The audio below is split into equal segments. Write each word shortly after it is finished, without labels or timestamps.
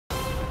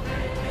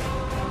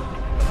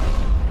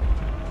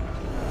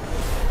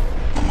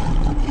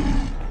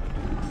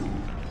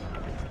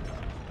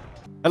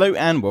Hello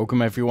and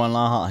welcome everyone,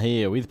 Lahat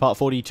here with part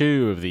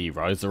 42 of the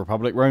Rise of the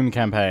Republic Rome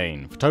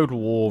campaign for Total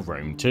War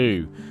Rome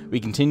 2. We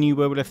continue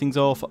where we left things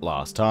off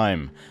last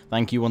time.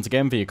 Thank you once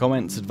again for your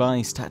comments,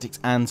 advice, tactics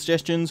and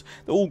suggestions.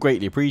 They're all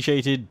greatly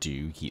appreciated,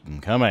 do keep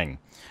them coming.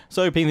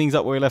 So picking things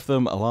up where we left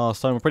them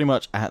last time, we're pretty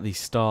much at the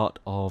start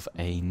of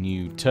a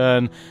new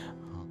turn.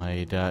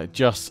 I'd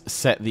just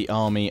set the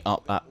army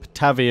up at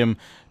Patavium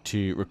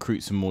to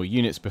recruit some more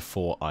units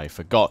before I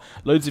forgot.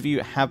 Loads of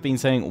you have been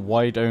saying,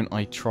 why don't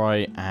I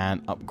try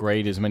and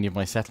upgrade as many of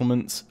my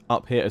settlements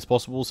up here as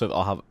possible so that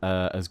I'll have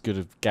as good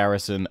a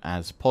garrison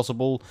as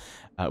possible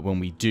when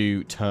we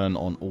do turn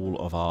on all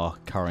of our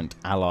current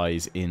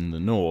allies in the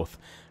north.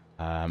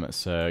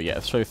 So yeah,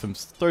 throw some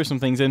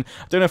things in.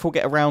 I don't know if we'll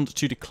get around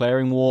to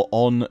declaring war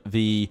on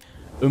the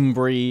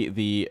Umbri,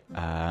 the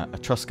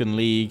Etruscan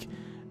League,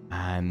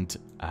 and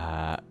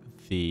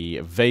the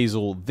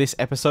Vassal this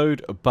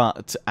episode,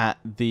 but at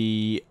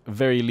the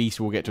very least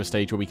we'll get to a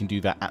stage where we can do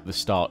that at the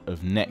start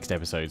of next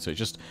episode. So it's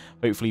just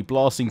hopefully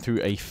blasting through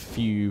a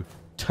few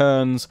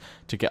turns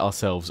to get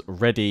ourselves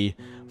ready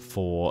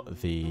for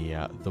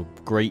the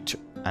great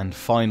and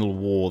final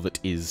war that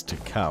is to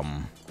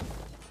come.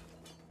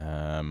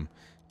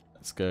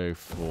 Let's go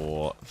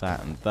for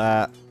that and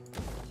that.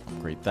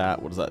 Upgrade that.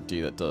 What does that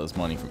do? That does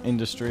mining from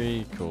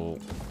industry.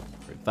 Cool.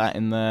 Put that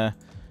in there.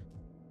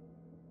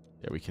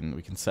 Yeah, we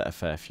can set a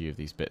fair few of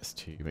these bits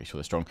to make sure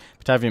they're strong.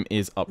 Patavium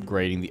is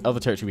upgrading. The other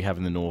territory we have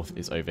in the north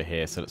is over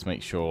here, so let's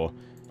make sure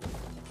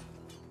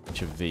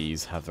each of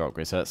these have their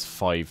upgrade. So that's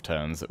 5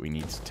 turns that we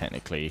need to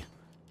technically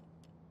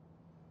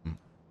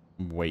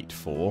wait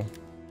for.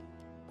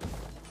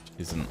 Which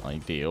isn't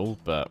ideal,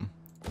 but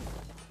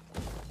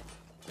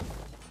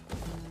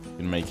we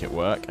can make it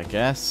work, I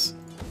guess.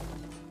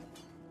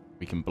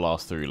 We can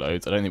blast through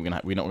loads. I don't think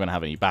we're not going to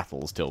have any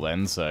battles till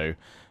then, so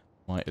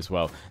might as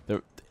well.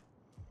 There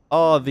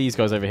are these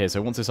guys over here,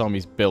 so once this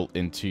army's built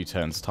in 2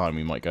 turns' time,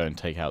 we might go and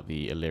take out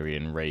the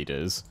Illyrian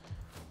raiders.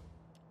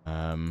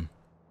 8,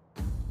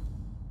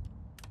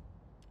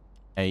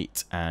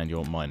 and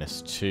you're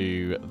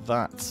 -2.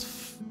 That's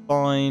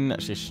fine.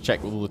 Actually, I should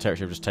check with all the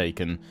territory I've just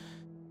taken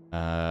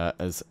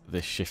as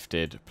this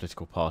shifted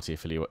political party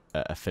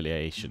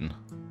affiliation,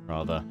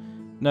 rather.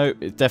 No,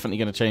 it's definitely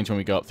going to change when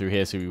we go up through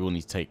here, so we will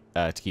need to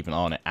keep an eye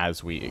on it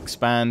as we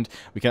expand.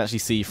 We can actually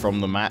see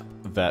from the map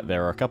that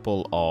there are a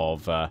couple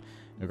of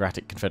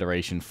Negratic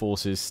Confederation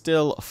forces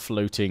still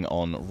floating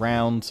on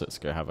round, so let's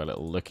go have a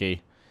little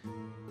looky.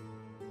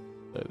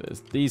 So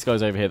there's these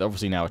guys over here that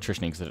obviously now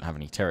attritioning because they don't have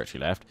any territory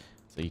left.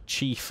 So the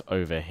chief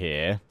over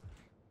here,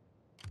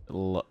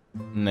 little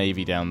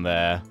navy down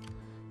there,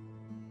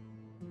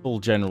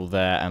 full general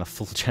there, and a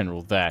full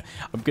general there.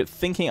 I'm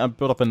thinking I've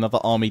built up another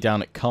army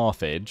down at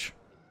Carthage.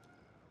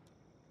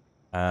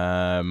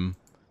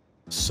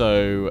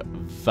 So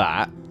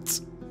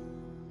that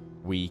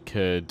we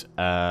could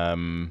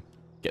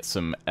get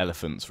some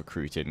elephants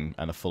recruited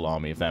and a full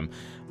army of them.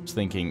 I was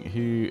thinking,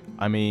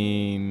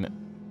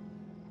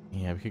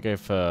 yeah, we could go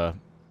for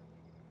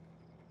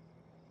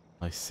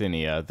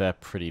Lycinia. They're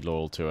pretty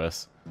loyal to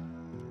us.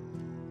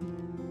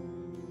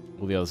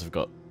 All the others have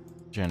got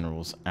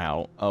generals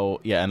out.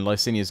 Oh, yeah, and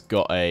Lycinia's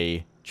got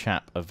a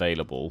chap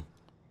available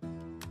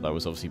that I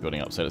was obviously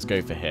building up, so let's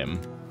go for him.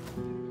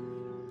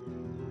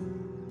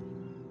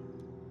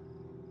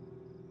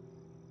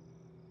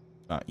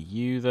 That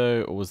you,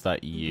 though, or was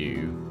that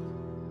you?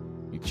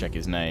 You check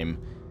his name.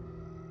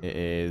 It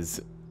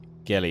is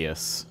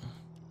Gellius.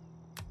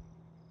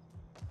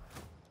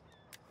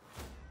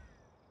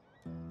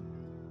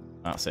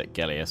 That's it,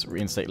 Gellius.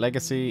 Reinstate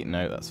legacy.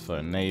 No, that's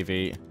for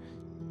Navy.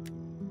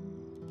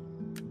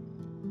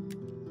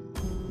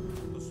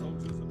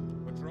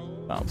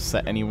 That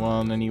upset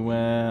anyone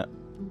anywhere?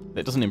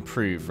 It doesn't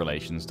improve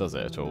relations, does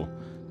it, at all?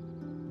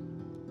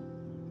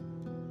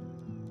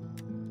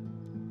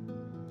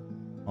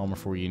 Armor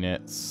 4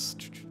 units.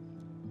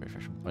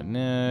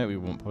 No, we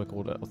want public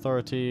order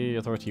authority.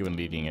 Authority when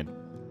leading an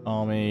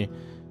army.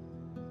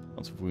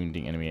 Lots of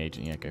wounding enemy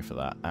agent. Yeah, go for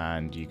that.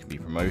 And you can be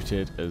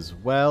promoted as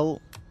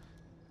well.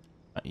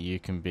 You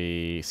can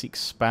be seek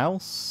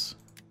spouse.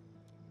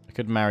 I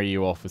could marry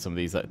you off with some of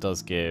these. That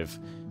does give.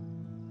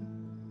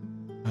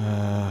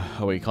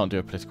 Oh, we can't do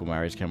a political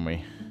marriage, can we?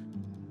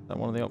 Is that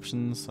one of the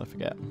options? I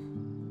forget.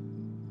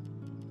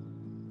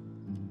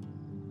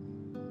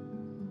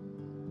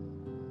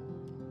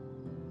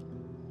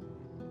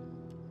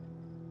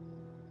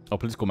 Oh,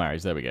 political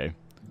marriage, there we go.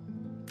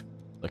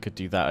 I could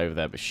do that over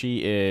there, but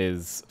she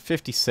is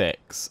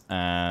 56,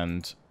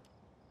 and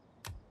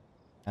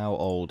how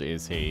old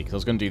is he? Because I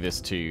was going to do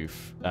this to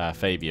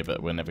Fabia,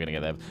 but we're never going to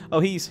get there. Oh,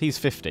 he's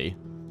 50.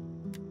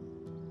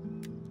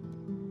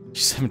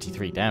 She's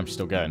 73, damn, she's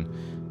still going.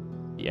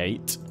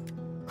 8.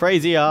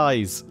 Crazy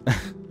eyes!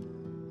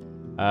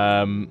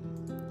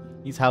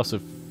 He's House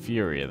of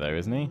Furia, though,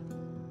 isn't he?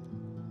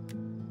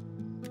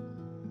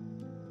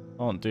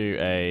 Can't do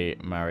a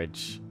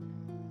marriage...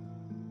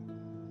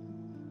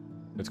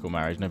 Political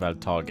marriage, no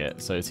valid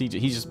target. So is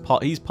he's just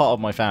part of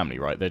my family,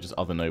 right? They're just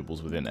other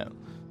nobles within it.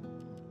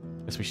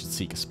 Guess we should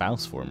seek a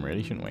spouse for him,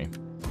 really, shouldn't we?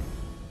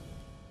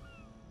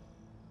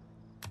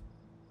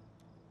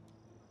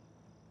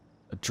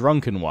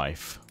 drunken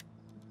wife.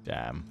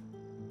 Damn.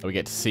 Oh, we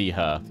get to see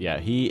her. Yeah,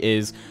 he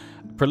is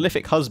a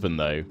prolific husband,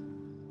 though.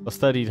 Plus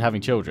 30 to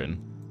having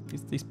children.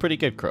 He's pretty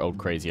good, old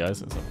crazy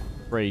eyes. Let's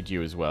upgrade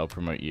you as well,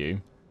 promote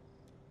you.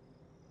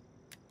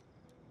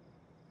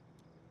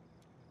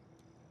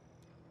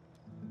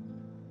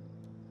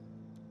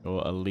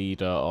 You're a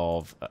leader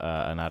of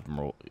an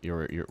admiral.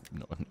 You're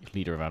not a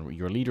leader of admiral.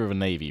 You're a leader of a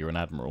navy. You're an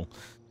admiral.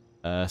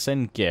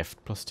 Send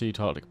gift +2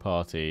 to Arctic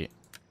party.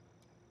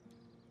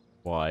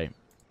 Why?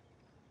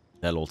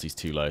 Their loyalty's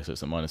too low, so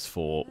it's at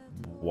 -4.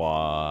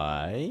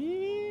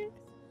 Why?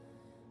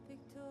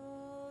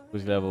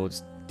 Who's level?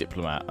 Just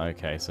diplomat.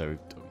 Okay, so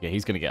yeah,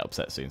 he's gonna get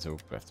upset soon, so we'll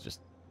have to just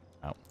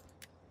out.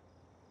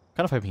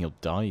 Kind of hoping he'll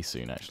die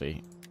soon,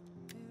 actually.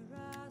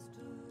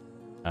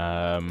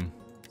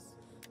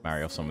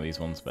 Marry off some of these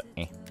ones, but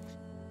eh.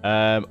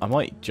 I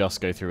might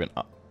just go through and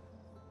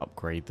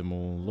upgrade them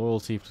all.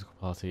 Loyalty, political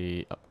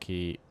party,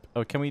 upkeep.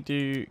 Oh, can we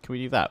do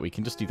that? We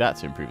can just do that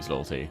to improve his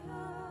loyalty.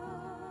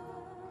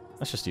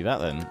 Let's just do that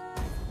then.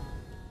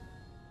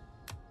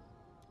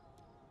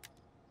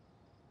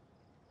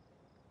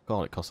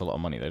 God, it costs a lot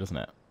of money though, doesn't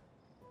it?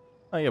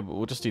 Oh yeah, but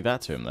we'll just do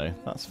that to him though.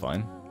 That's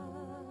fine.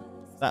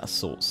 That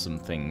sorts some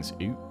things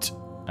out.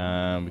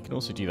 We can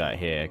also do that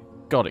here.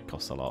 God, it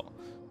costs a lot.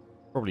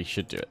 Probably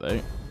should do it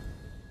though.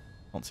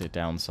 Can't see a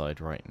downside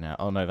right now.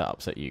 Oh no, that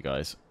upset you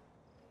guys.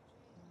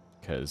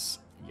 Because,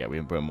 yeah,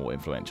 we're more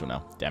influential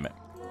now. Damn it.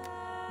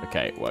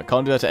 Okay, well, I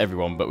can't do that to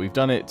everyone, but we've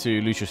done it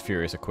to Lucius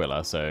Furious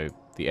Aquila, so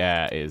the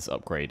heir is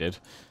upgraded.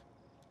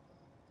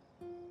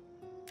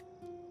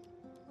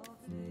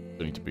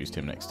 Still need to boost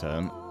him next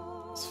turn.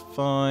 It's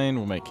fine,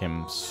 we'll make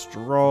him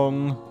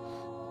strong.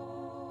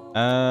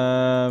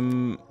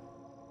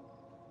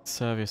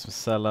 Servius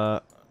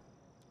Marcella.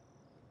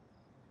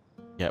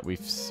 Yeah, we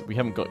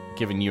haven't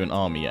given you an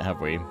army yet,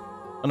 have we?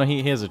 Oh no,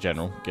 here's a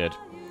general. Good.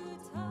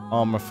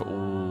 Armor for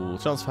all.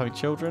 Chance of having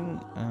children.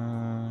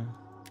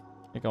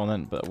 Yeah, go on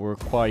then. But we'll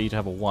require you to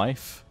have a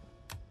wife.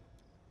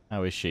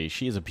 How is she?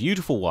 She is a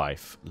beautiful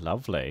wife.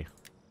 Lovely.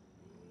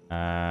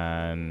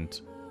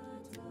 And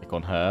click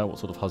on her. What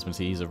sort of husband is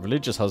he? He's a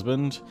religious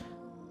husband.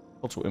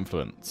 Cultural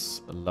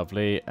influence.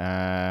 Lovely.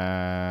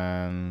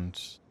 And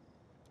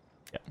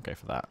yeah, go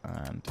for that.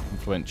 And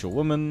influential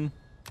woman.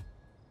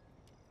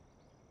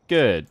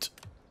 Good.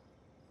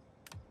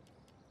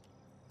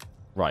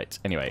 Right,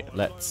 anyway,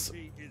 let's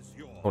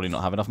probably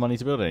not have enough money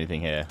to build anything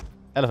here.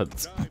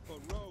 Elephants.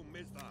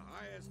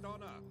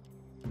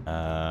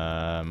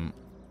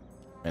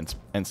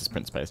 Ensis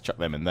Principes, chuck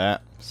them in there.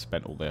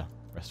 Spent all the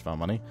rest of our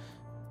money.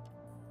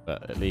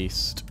 But at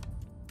least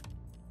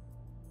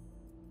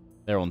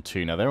they're on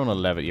 2 now. They're on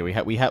 11. Yeah,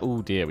 we had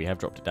oh dear, we have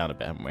dropped it down a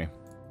bit, haven't we?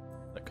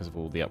 Because of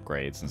all the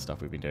upgrades and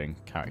stuff we've been doing.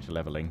 Character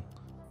leveling.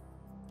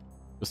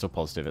 We're still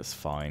positive, it's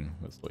fine.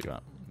 We'll sort you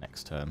out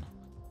next turn.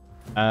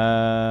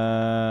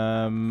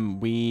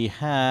 We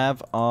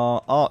have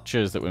our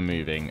archers that we're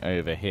moving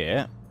over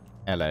here.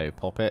 Hello,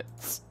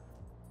 poppets.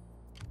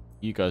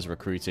 You guys are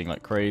recruiting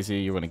like crazy.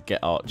 You want to get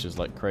archers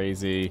like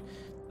crazy.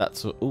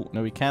 That's what, oh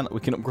no, we can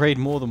upgrade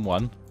more than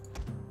one.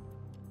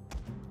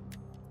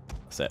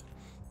 That's it.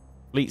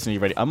 Fleet's nearly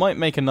ready. I might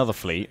make another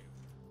fleet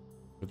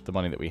with the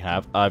money that we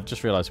have. I've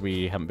just realised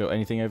we haven't built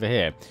anything over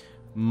here.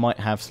 Might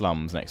have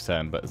slums next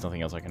turn, but there's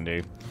nothing else I can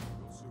do.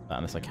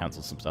 Unless I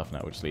cancel some stuff now,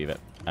 we'll just leave it.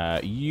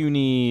 You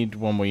need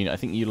one more unit. I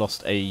think you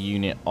lost a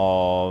unit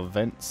of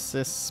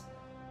Ensis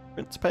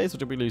Principes, or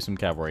did we lose some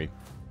cavalry?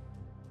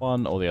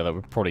 One or the other.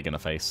 We're probably going to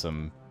face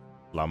some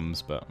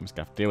slums, but I'm just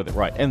going to have to deal with it.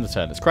 Right, end the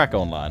turn. Let's crack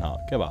on,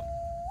 Lionheart. Come on.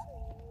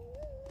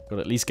 Got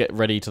to at least get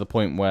ready to the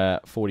point where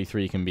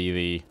 43 can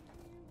be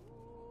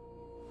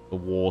the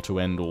war to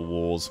end all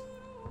wars.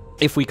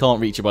 If we can't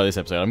reach it by this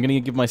episode, I'm going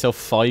to give myself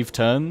 5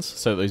 turns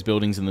so that those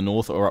buildings in the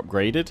north are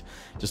upgraded,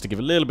 just to give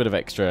a little bit of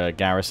extra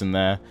garrison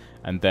there,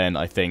 and then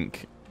I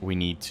think we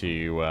need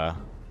to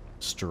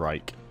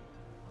strike.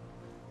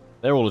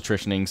 They're all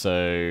attritioning,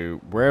 so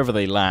wherever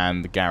they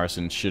land, the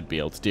garrison should be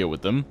able to deal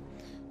with them.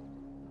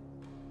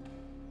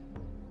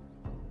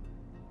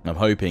 I'm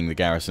hoping the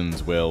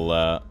garrisons will...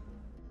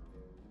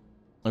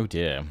 oh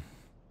dear.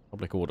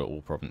 Public order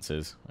all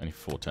provinces. Only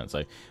 4 turns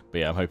though.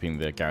 But yeah, I'm hoping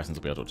the garrisons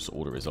will be able to just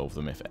order resolve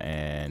them if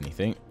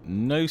anything.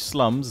 No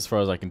slums as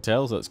far as I can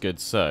tell, so that's good.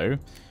 So,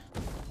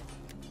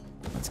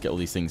 let's get all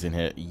these things in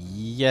here.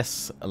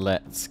 Yes,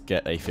 let's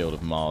get a Field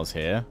of Mars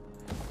here.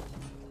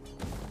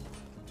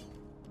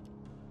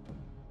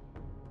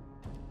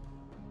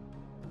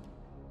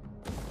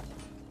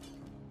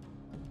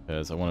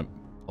 Because I want to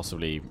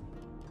possibly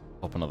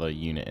pop another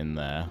unit in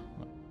there.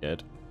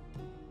 Good.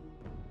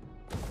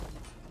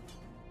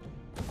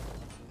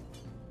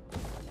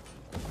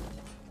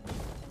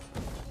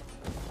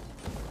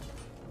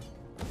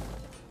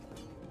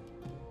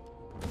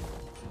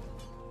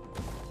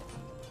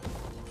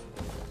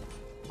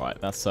 Right,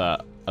 that's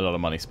a lot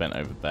of money spent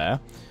over there.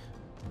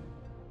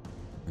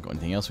 Got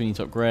anything else we need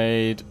to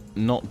upgrade?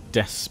 Not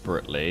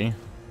desperately.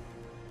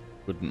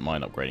 Wouldn't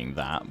mind upgrading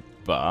that,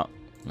 but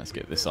let's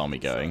get this army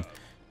going.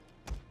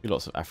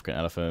 Lots of African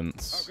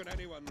elephants. How can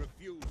anyone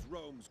refuse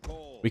Rome's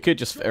call? We could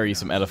just ferry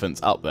some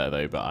elephants up there,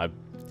 though, but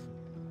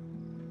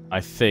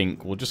I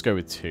think we'll just go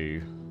with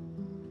 2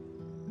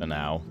 for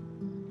now.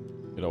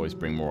 Could always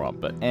bring more up,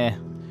 but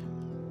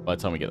by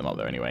the time we get them up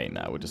there anyway,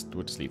 no, we'll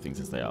just leave things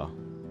as they are.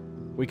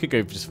 We could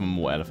go just for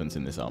more elephants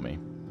in this army.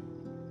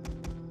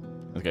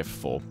 Let's go for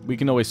 4. We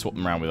can always swap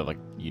them around with other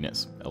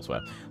units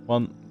elsewhere.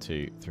 1,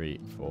 2, 3,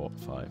 4,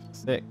 5,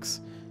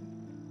 6.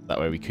 That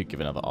way we could give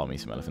another army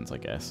some elephants, I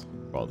guess.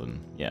 Rather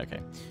than... yeah,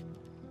 okay.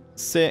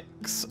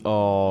 6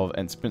 of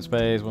Ents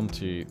Principes. 1,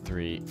 2,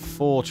 3,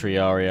 4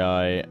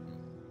 Triarii.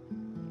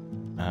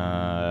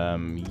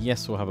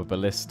 Yes, we'll have a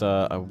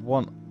ballista. I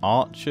want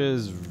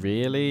archers,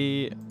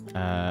 really.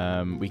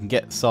 We can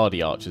get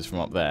Sardi archers from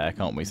up there,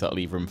 can't we? So that'll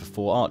leave room for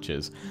 4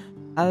 archers.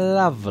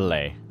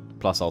 Lovely.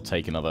 Plus, I'll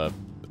take another...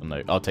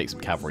 no, I'll take some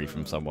cavalry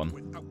from someone.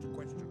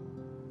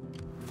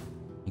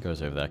 He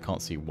goes over there.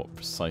 Can't see what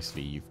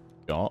precisely you've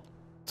got.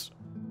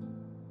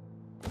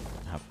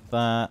 Have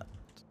that.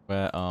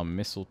 Where are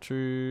missile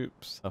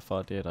troops? How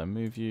far did I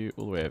move you?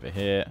 All the way over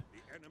here.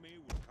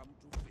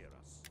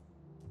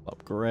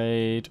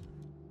 Upgrade.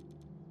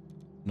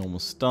 Normal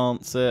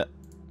stance it.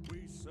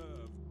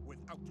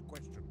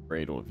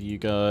 Upgrade all of you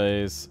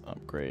guys.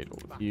 Upgrade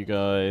all of you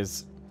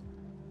guys.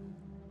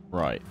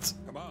 Right.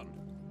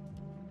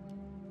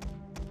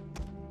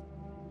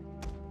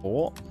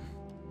 4.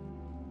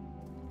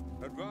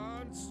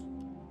 Advance.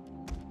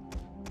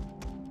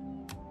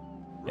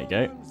 There you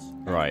go.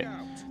 Right.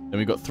 Then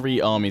we've got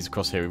 3 armies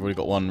across here. We've already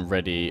got one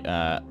ready.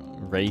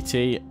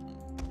 Rati.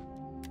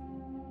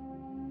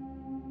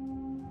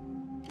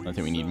 I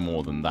think we need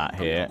more than that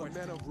here.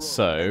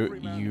 So,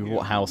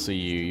 what house are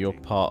you? You're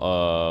part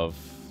of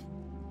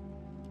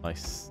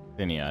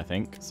Lycinia, I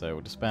think. So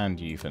we'll disband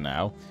you for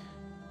now.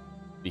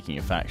 Speaking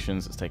of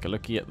factions, let's take a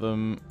look at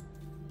them.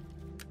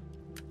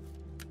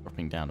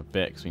 Dropping down a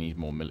bit because we need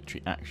more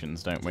military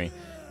actions, don't we?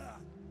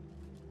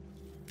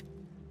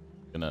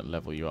 Gonna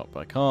level you up,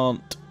 but I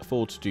can't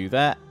afford to do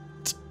that.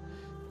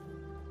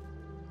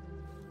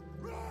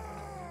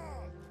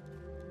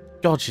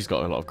 God, she's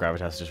got a lot of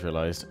gravitas, just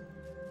realised.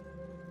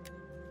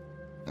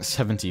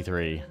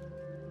 73.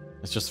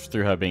 It's just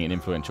through her being an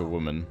influential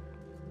woman.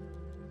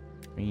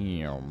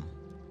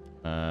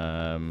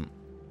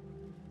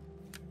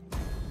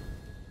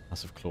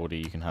 House of Claudia,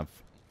 you can have...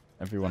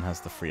 everyone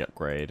has the free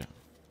upgrade. You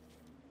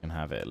can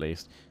have it, at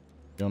least.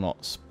 You're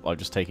not... I've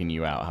just taken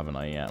you out, haven't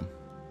I? Yeah.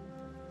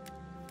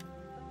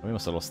 We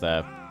must have lost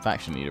their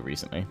faction leader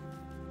recently.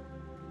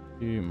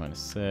 2 minus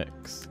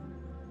 6.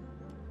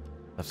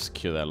 Have to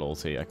secure their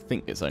loyalty. I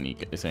think it's only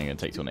going to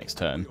take till next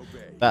turn.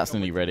 That's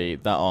nearly ready.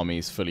 That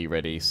army's fully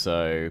ready.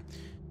 So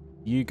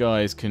you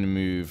guys can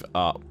move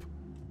up,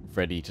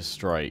 ready to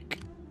strike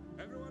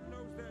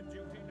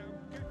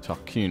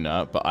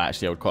Tarcuna. But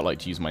actually, I would quite like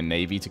to use my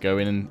navy to go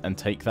in and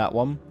take that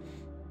one.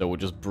 So we'll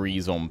just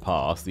breeze on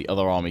past. The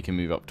other army can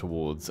move up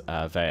towards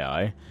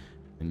Veii.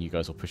 And you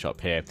guys will push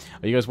up here.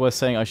 Are you guys worth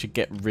saying I should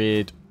get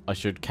rid... I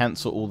should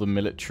cancel all the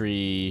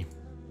military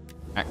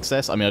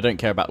access? I mean, I don't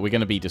care about... we're going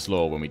to be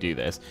disloyal when we do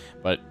this.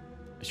 But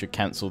I should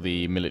cancel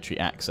the military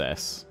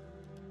access.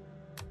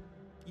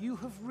 You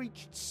have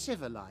reached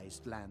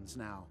civilized lands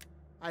now.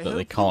 But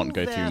they can't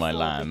go through my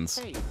lands.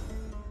 So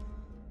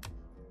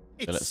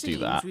let's do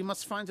that. We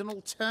must find an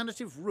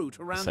alternative route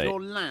around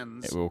your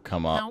lands. It will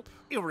come up. How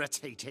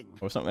irritating.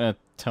 Well, it's not going to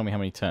tell me how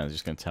many turns. It's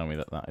just going to tell me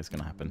that that is going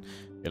to happen.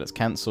 Okay, let's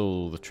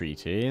cancel the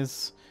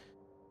treaties.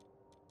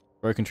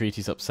 Broken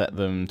treaties upset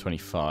them.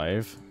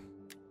 25.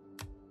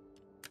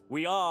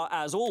 We are,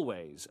 as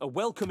always, a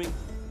welcoming...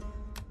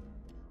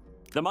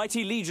 The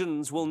mighty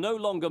legions will no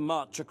longer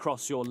march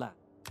across your land.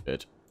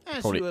 Good.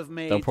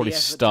 They'll probably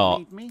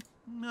start.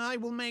 I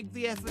will make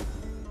the effort.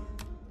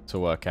 To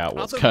work out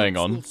what's going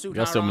on. We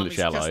are still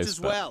military allies,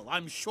 but well,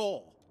 I'm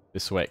sure.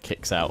 This way it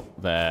kicks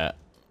out their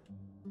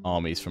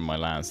armies from my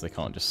land, so they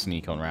can't just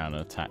sneak on around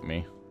and attack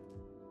me.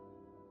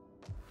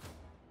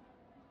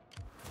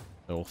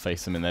 So we'll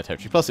face them in their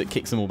territory. Plus, it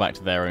kicks them all back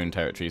to their own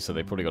territory, so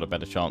they've probably got a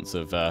better chance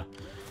of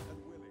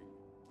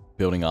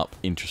building up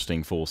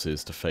interesting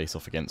forces to face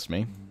off against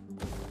me.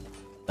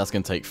 That's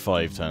going to take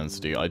 5 turns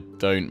to do. I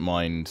don't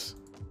mind.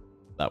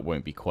 That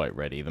won't be quite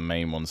ready. The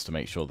main ones to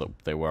make sure that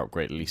they were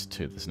upgraded at least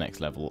to this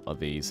next level are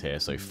these here.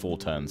 So 4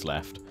 turns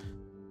left.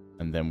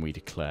 And then we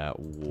declare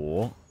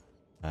war.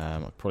 I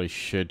probably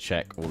should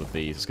check all of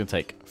these. It's going to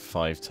take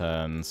 5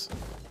 turns.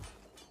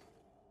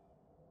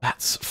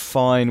 That's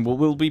fine.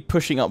 We'll be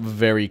pushing up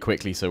very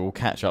quickly, so we'll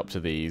catch up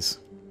to these.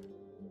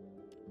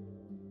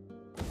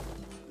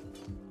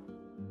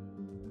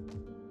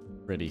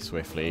 Pretty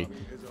swiftly.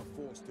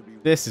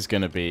 This is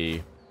going to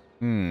be...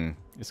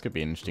 this could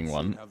be an interesting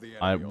one.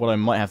 What I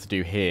might have to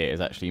do here is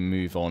actually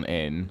move on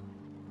in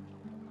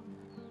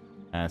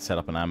and set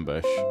up an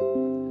ambush.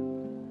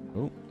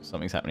 Oh,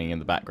 something's happening in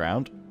the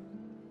background.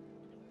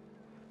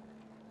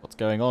 What's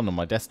going on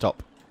my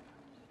desktop?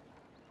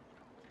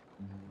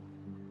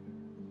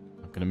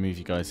 I'm going to move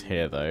you guys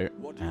here, though,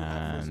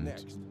 and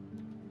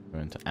go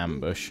into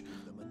ambush.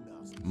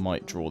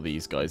 Might draw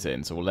these guys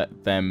in, so we'll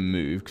let them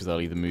move, because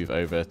they'll either move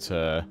over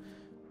to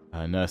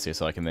Nursia,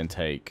 so I can then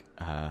take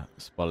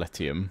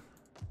Spaletium.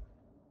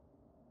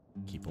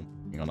 Keep on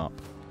moving on up.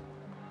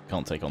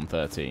 Can't take on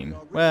 13.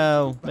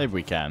 Well, maybe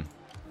we can.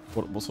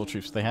 What sort of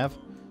troops do they have?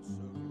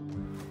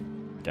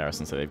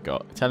 Garrison, so they've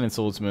got Italian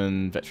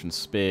swordsmen, veteran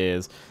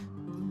spears.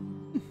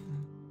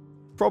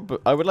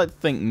 I would like to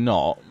think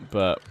not,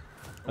 but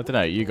I don't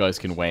know. You guys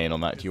can weigh in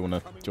on that. Do you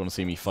want to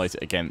see me fight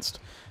it against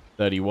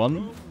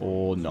 31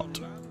 or not?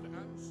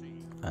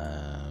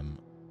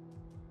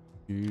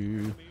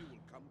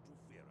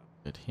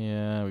 Good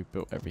here. We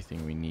built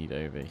everything we need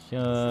over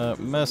here.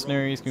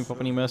 Mercenaries. Can we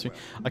pop any mercenary?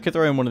 I could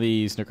throw in one of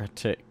these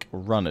necrotic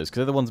runners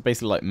because they're the ones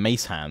basically like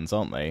mace hands,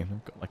 aren't they?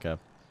 They've got like in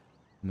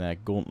their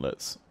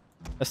gauntlets.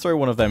 Let's throw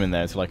one of them in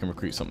there until I can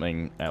recruit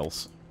something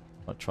else.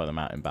 I'll try them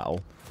out in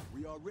battle.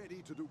 We are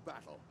ready to do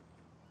battle.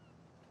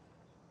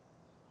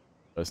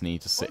 Just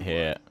need to sit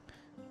here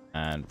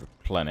and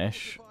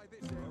replenish.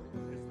 What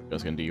I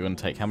was going to do, you want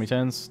to take how many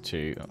turns?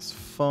 2. That's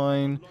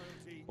fine.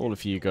 All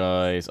of you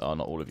guys, not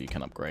all of you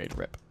can upgrade.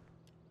 Rip.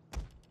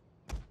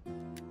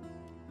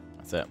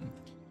 That's it.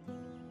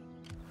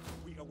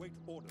 We await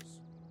orders.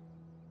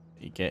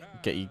 You get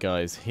you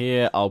guys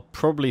here. I'll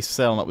probably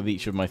sail up with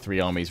each of my 3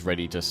 armies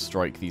ready to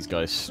strike these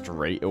guys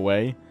straight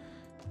away.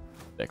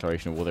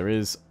 Declaration of war there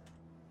is.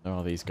 There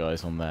are these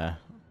guys on there.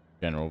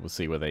 General, we'll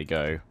see where they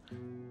go.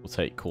 We'll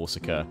take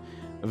Corsica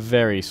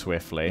very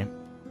swiftly.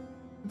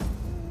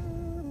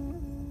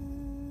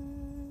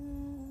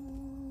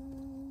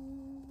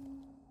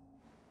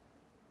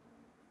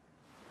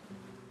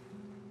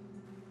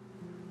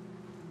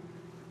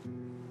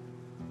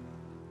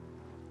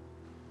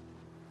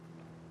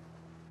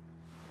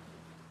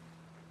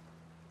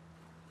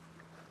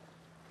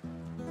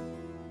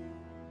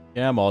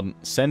 Come on,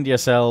 send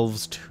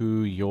yourselves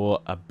to your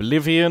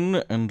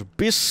oblivion and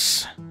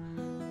abyss.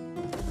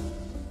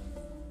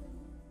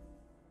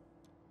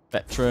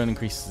 Veteran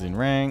increases in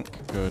rank.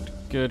 Good,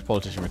 good.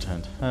 Politician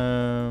returned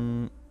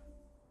home.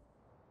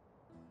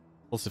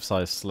 Positive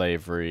size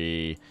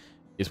slavery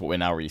is what we're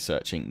now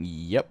researching.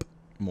 Yep.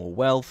 More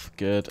wealth.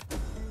 Good.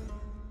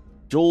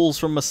 Jewels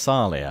from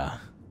Massalia.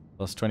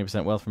 Plus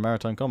 20% wealth from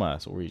maritime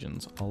commerce or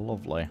regions. Oh,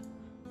 lovely.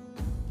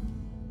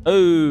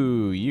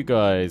 Oh, you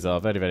guys are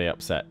very, very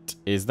upset.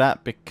 Is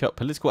that because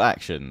political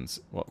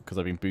actions? Well, because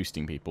I've been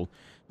boosting people.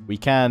 We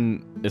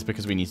can. It's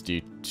because we need to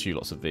do 2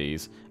 lots of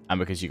these, and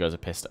because you guys are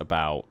pissed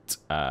about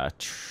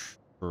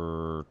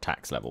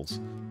tax levels.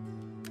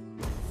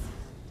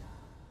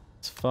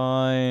 It's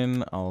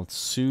fine. I'll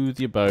soothe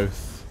you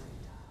both.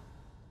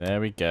 There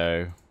we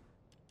go.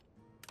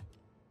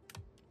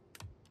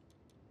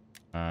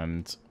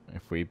 And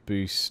if we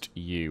boost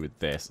you with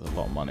this, a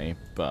lot of money,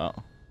 but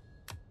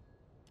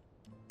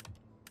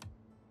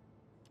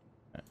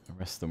the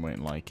rest of them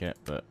won't like it,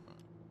 but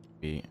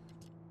we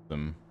keep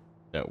them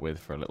dealt with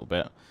for a little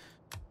bit.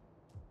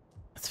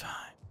 That's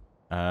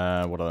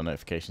fine. What other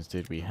notifications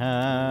did we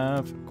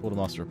have?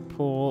 Quartermaster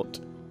report.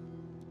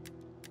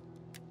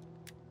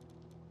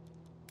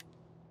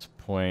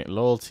 Point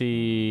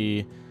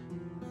loyalty.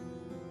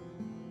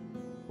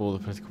 All the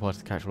political party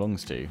the character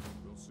belongs to.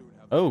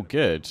 Oh,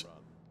 good.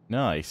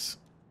 Nice.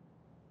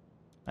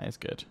 That is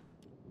good.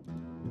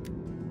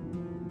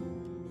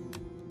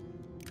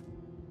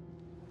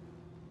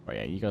 Oh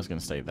yeah, you guys are going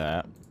to stay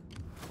there.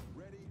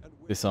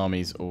 This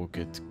army's all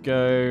good to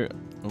go.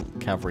 Oh,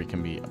 cavalry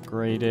can be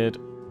upgraded.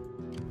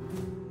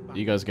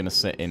 You guys are going to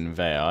sit in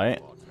Veii.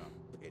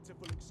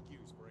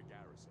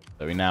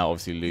 So we now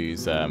obviously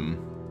lose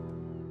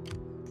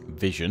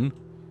vision.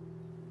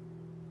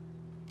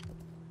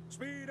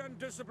 Speed and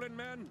discipline,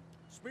 men.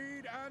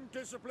 Speed and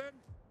discipline.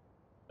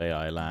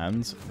 Veii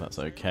lands. That's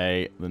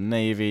okay. The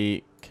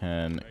navy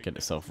can get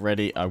itself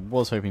ready. I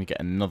was hoping to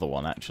get another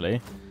one actually.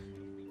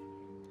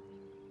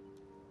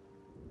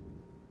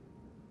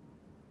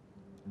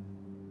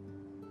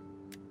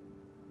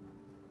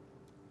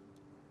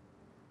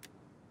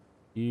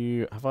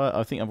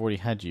 I think I've already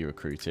had you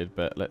recruited,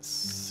 but let's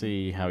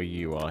see how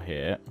you are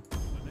here. The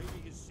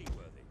navy is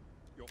seaworthy.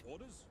 Your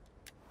orders?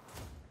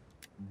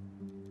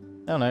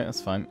 Oh no,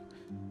 that's fine.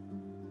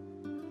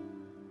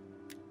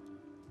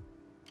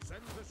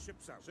 Send the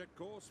ships out. Set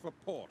course for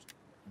port.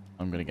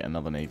 I'm gonna get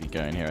another navy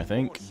going here, I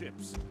think.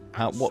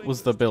 What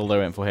was the build I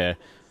went for here?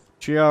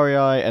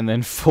 Triarii and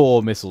then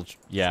 4 missile.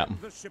 Yeah.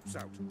 Send the ships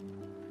out.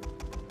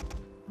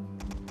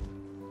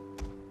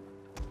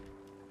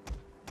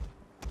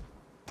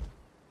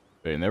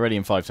 Boom, they're ready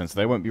in 5 turns, so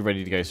they won't be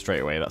ready to go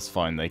straight away. That's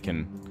fine. They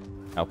can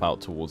help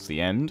out towards the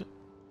end.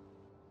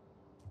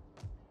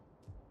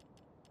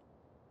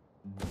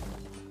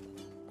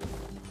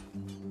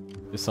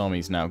 This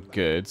army's now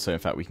good, so in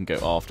fact we can go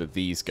after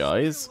these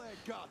guys.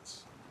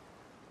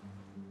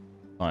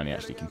 Finally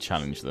actually can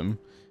challenge them.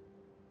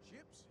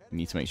 We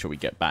need to make sure we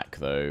get back,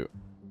 though,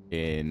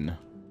 in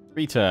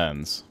 3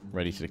 turns.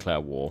 Ready to declare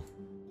war.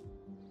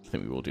 I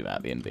think we will do that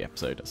at the end of the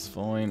episode. That's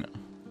fine.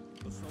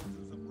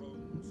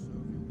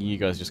 You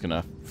guys are just going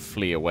to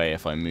flee away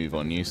if I move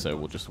on you, so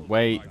we'll just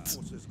wait.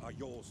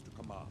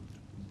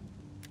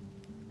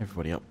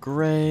 Everybody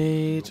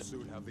upgrade.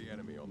 Soon have the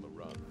enemy on the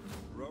run.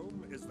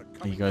 Rome is the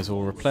Are you guys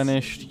all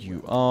replenished?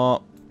 You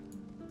are.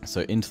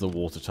 So into the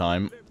water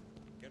time.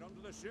 Get onto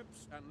the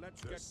ships and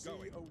let's get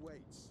going.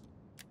 Awaits.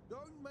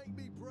 Don't make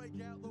me break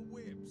out the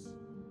whips.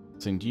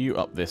 Send you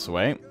up this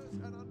way. And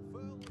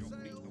unfurl the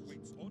sails.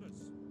 Awaits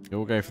orders.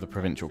 You'll go for the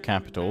provincial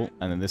capital,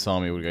 and then this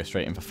army will go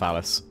straight in for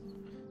Phallus.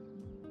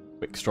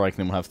 Quick strike, and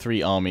then we'll have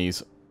 3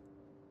 armies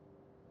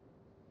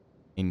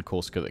in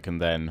Corsica that can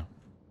then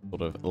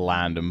sort of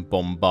land and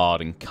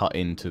bombard and cut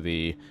into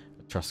the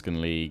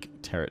Etruscan League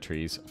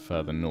territories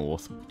further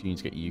north. We need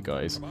to get you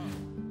guys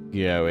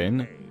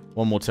going.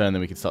 One more turn,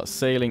 then we can start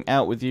sailing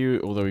out with you,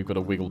 although we've got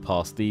to wiggle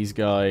past these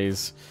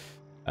guys.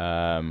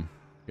 Beyond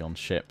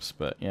ships,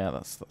 but yeah,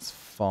 that's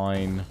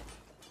fine.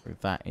 Throw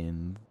that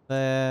in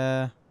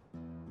there.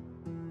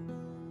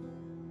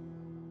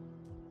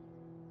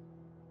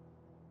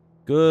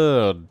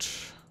 Good.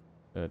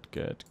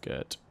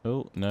 Good.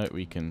 Oh, no,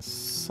 we can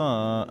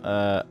assign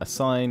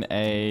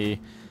a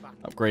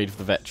upgrade for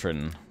the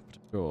veteran.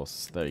 Of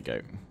course, there you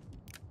go.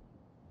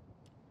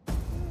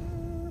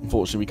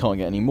 Unfortunately, we can't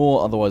get any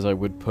more, otherwise I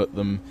would put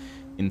them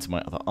into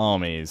my other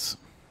armies.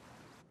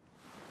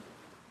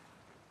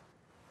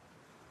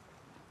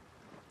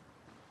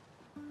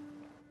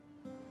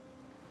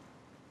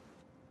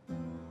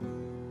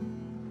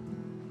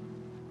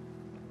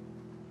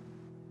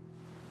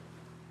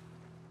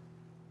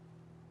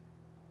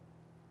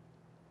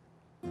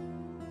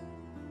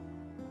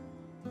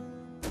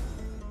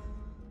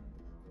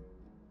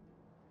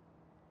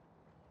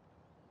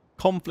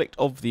 Conflict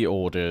of the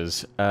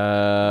Orders.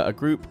 A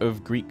group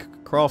of Greek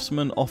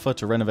craftsmen offer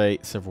to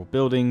renovate several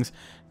buildings.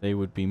 They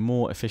would be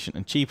more efficient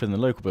and cheaper than the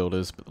local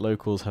builders, but the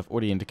locals have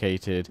already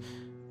indicated,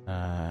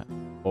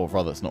 or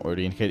rather it's not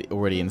already indicated,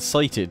 already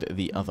incited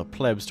the other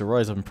plebs to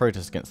rise up and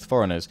protest against the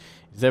foreigners.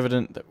 It is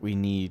evident that we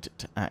need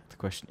to act. The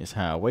question is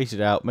how. Wait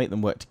it out, make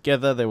them work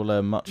together, they will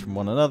learn much from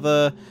one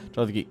another.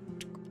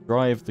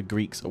 Drive the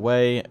Greeks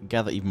away,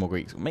 gather even more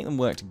Greeks. Make them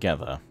work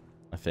together,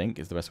 I think,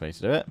 is the best way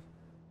to do it.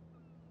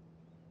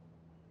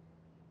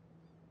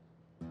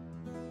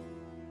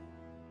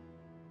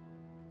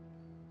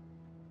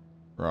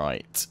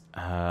 Right,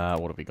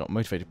 what have we got?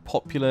 Motivated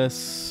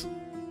populace.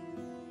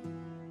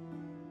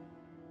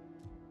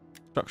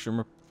 Construction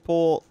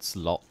reports,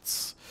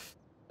 lots.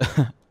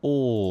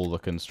 All the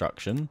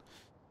construction.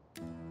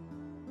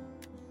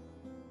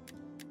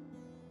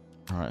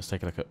 Alright, let's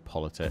take a look at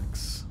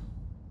politics.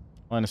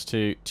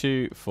 -2,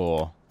 2,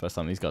 4. First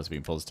time these guys have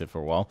been positive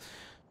for a while.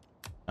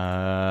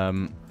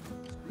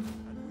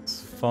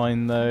 It's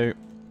fine though.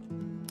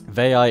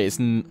 Veii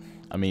isn't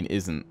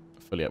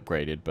fully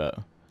upgraded, but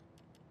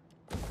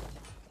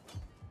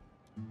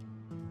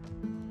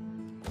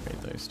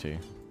those two.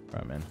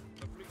 Right, man.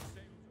 You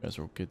guys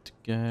are all good to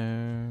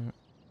go.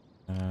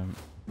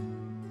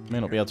 May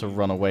not be able to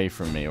run away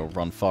from me or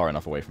run far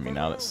enough away from me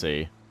now. Let's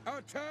see.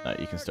 No,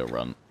 you can still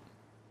run.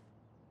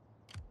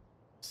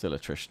 Still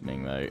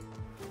attritioning though.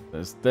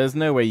 There's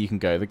no way you can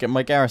go.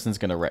 My garrison's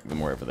going to wreck them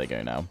wherever they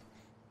go now.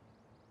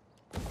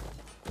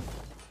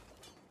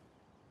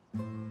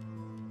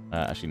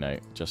 Actually, no.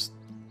 Just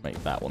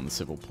make that one the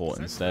civil port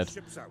instead.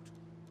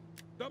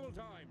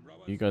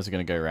 You guys are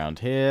going to go around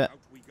here.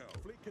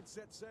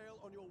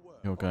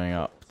 You're going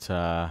up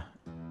to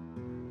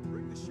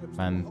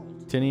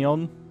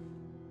Mantinion.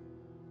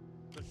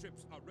 You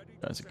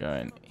guys are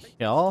going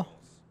here.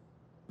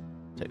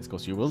 Take this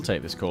course. You will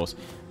take this course.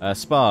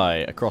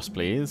 Spy across,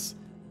 please.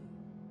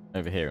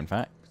 Over here, in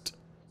fact.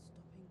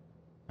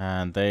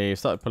 And they've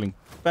started pulling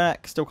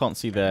back. Still can't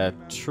see their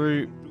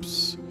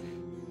troops.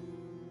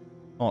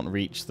 Can't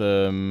reach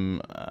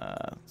them.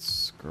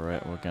 Screw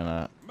it. We're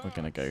gonna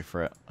go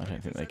for it. I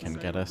don't think they can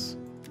get us.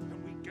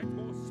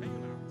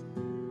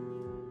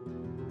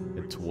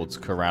 Head towards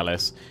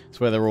Corrales. It's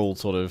where they're all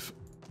sort of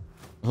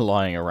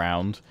lying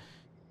around.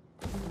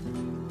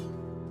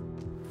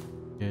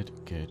 Good,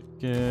 good,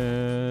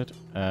 good.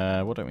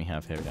 What don't we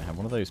have here? We don't have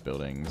one of those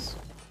buildings.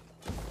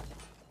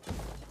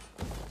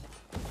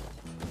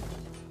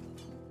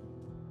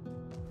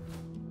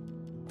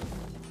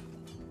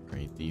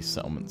 Raid these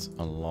settlements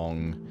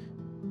along.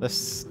 They're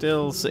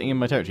still sitting in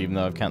my territory, even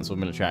though I've cancelled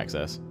military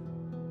access.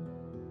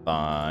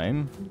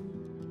 Fine.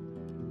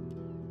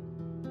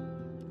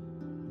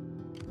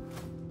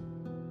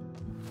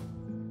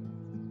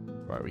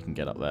 Right, we can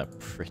get up there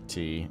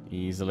pretty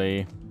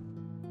easily.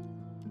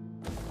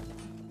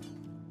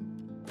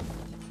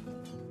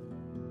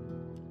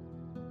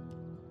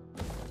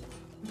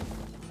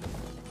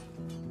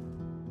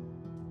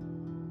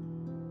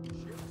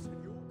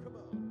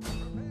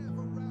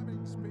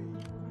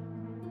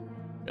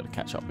 Got to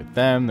catch up with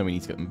them, then we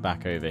need to get them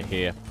back over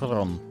here.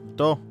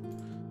 Pronto.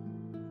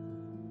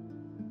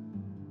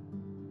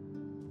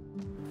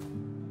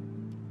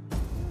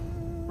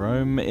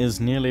 Rome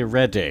is nearly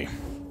ready.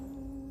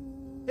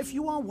 If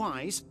you are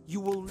wise, you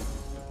will...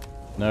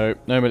 No,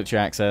 no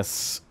military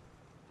access.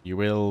 You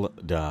will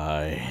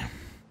die.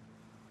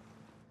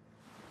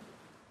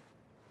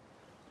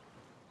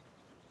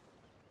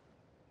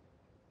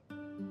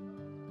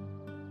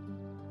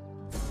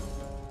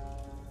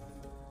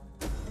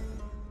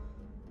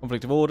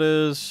 Conflict of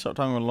orders.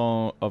 Short-time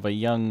along of a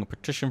young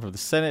patrician from the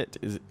Senate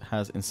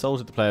has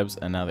insulted the plebs,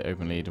 and now they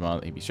openly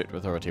demand that he be stripped of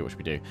authority. What should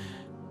we do?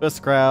 First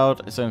the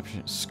crowd.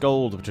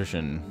 Scold the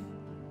patrician.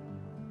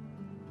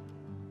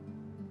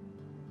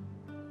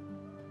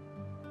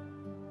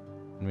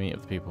 Meet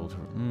of the people to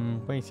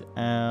wait it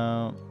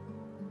out.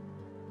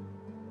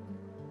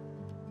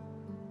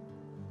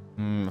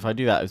 If I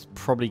do that, it's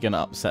probably going to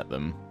upset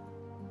them.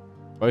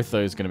 Both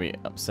those are going to be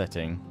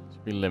upsetting.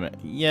 Should we limit?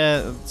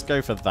 Yeah, let's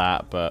go for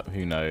that, but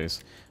who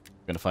knows?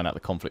 We're going to find out the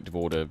conflict of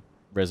order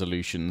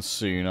resolution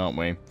soon, aren't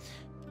we?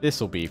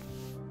 This will be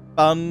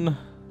fun.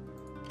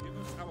 Give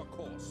us our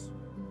course.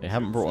 They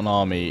haven't brought an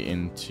army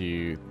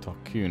into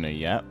Tokuna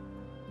yet.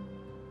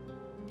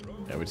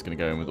 Yeah, we're just going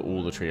to go in with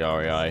all the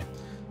Triarii.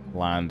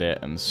 Land it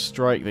and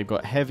strike. They've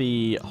got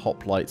heavy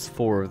hoplites,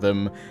 4 of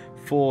them,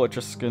 4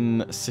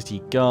 Etruscan City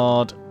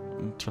Guard,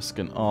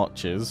 Etruscan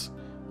archers.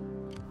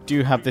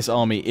 Do have this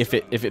army. If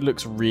it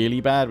looks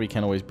really bad, we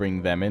can always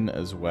bring them in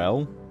as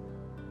well.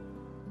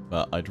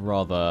 But I'd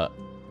rather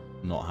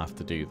not have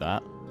to do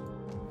that.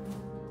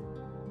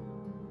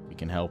 We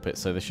can help it.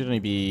 So there should only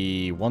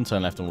be 1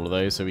 turn left on all of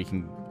those, so we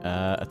can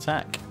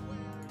attack.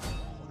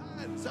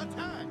 Hands,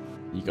 attack!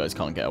 You guys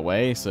can't get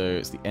away, so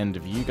it's the end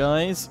of you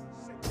guys.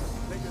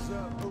 They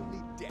deserve only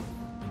death.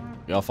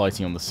 We are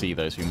fighting on the sea,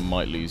 though, so we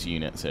might lose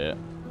units here.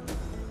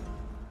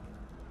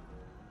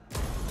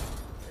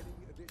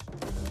 Any additional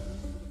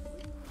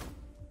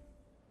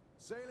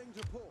sailing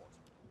to port.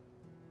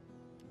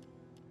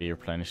 Be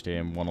replenished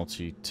in 1 or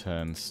 2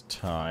 turns'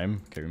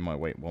 time. Okay, we might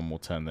wait 1 more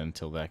turn then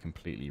until they're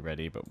completely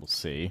ready, but we'll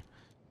see.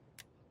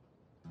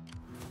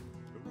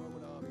 The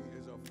Roman army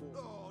is a force.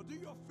 Oh, do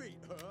your feet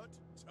hurt?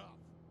 Tough.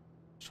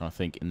 Trying to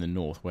think in the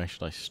north, where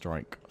should I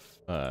strike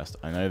first?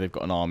 I know they've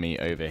got an army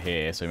over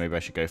here, so maybe I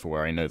should go for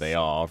where I know they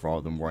are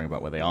rather than worrying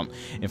about where they aren't.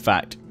 In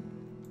fact,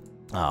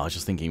 I was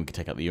just thinking we could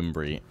take out the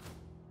Umbri.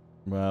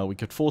 Well, we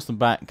could force them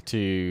back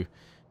to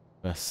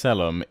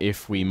Vercellum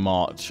if we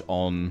march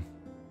on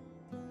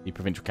the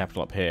provincial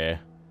capital up here,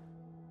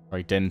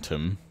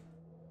 Identum.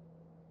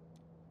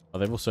 Oh,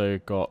 they've also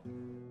got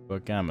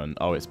Bergamon.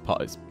 Oh, it's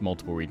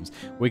multiple regions.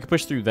 We could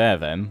push through there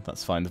then.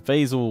 That's fine. The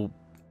Vasel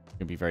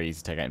can be very easy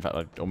to take out. In fact,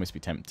 I'd almost be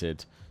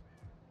tempted.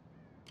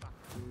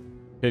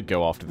 Could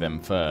go after them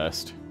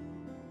first.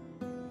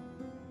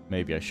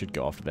 Maybe I should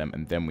go after them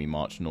and then we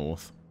march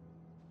north.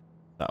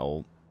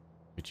 That'll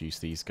reduce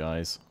these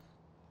guys.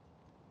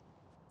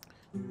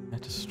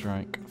 Let us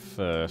strike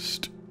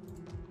first.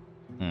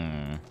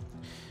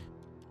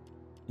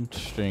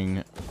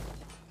 Interesting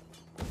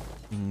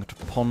thing to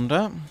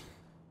ponder.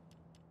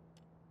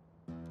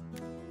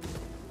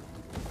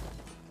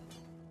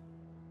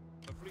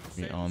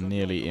 We are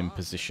nearly in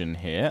position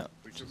here.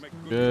 We should make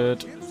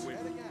Good. Heading out.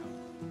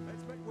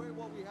 Let's make way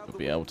while we have We'll the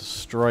be able to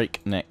strike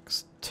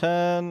next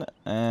turn,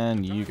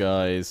 and you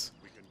guys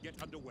We can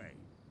get underway.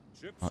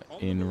 Ships are on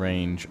in the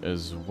range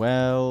as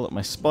well.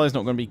 My spy's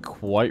not going to be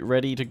quite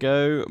ready to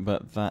go,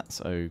 but that's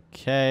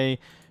okay.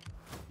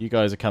 You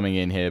guys are coming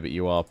in here, but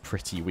you are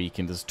pretty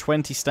weakened. There's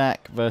 20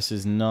 stack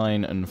versus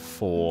 9 and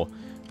 4.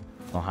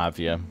 I'll have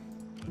you.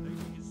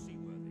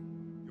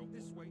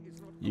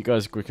 You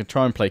guys, we can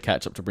try and play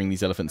catch up to bring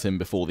these elephants in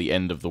before the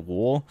end of the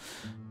war,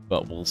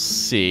 but we'll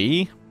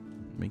see.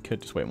 We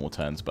could just wait more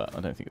turns, but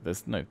I don't think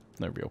there's no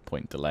real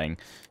point delaying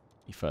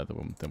any further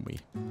than we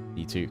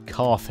need to.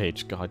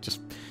 Carthage, God,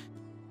 just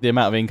the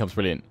amount of income's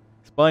brilliant.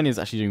 Spain is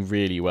actually doing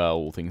really well,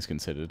 all things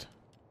considered.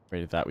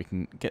 Rated that. We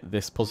can get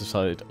this positive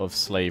side of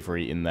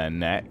slavery in there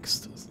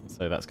next,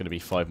 so that's going to be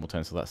 5 more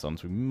turns till that's done.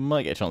 So we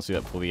might get a chance to do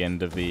that before the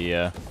end of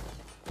the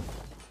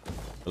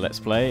Let's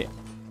Play.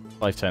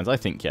 5 turns, I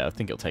think. Yeah, I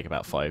think it'll take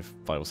about 5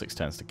 or 6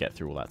 turns to get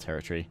through all that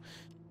territory.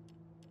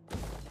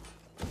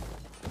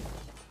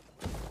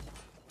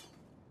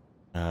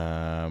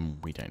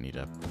 We don't need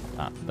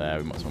that there.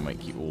 We might as well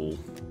make you all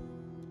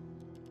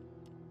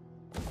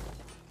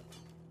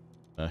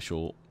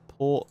commercial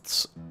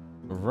ports.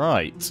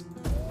 Right.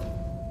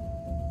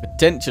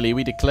 Potentially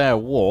we declare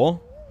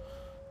war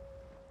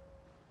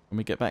when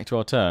we get back to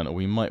our turn, or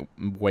we might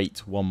wait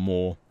 1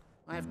 more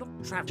I have not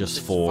traveled just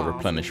this for far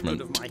replenishment.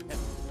 the good of my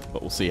health.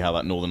 But we'll see how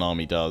that Northern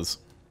Army does.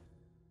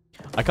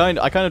 I kind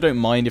of don't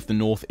mind if the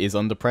North is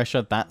under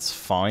pressure. That's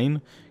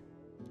fine.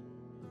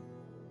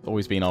 It's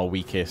always been our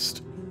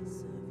weakest.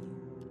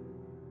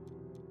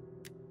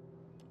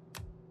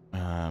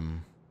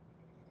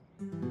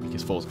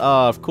 Weakest force.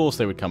 Ah, of course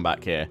they would come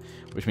back here,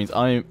 which means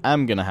I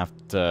am gonna have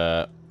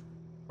to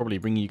probably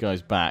bring you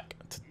guys back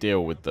to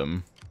deal with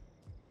them.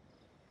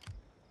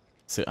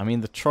 So I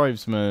mean, the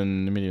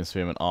tribesmen, the medium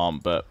spearmen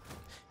aren't, but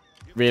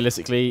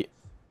realistically.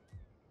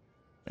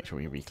 Make sure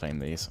we reclaim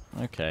these.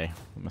 Okay,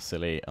 the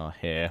Massili are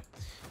here.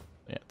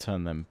 Yeah,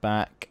 turn them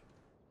back.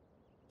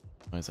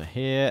 Those are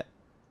here.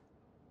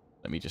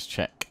 Let me just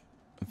check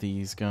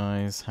these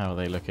guys. How are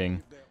they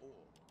looking?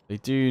 They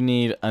do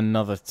need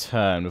another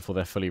turn before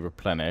they're fully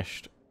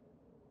replenished.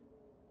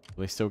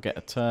 Will they still get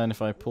a turn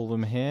if I pull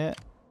them here?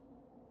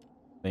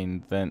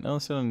 Then oh,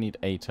 still only need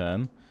a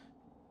turn.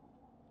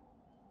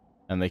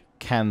 And they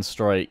can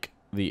strike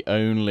the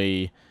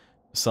only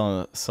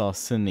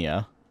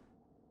Sarsinia.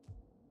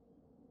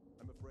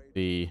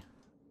 The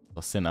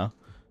Sarsina.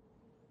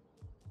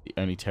 The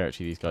only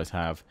territory these guys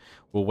have.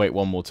 We'll wait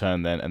one more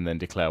turn then and then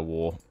declare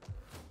war.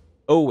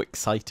 Oh,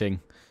 exciting.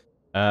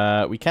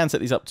 We can set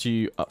these up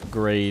to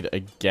upgrade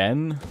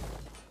again.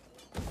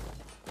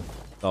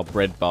 Our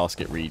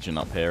breadbasket region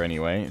up here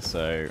anyway,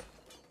 so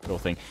sure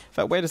thing. In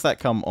fact, where does that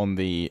come on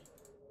the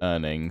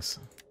earnings?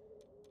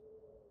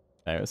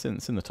 Oh, it's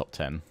in the top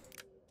 10.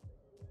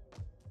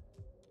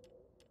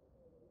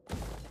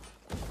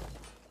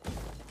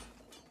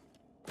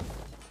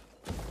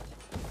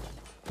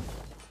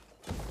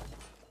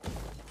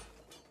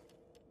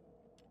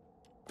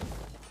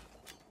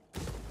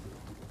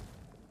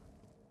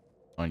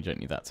 Oh, you don't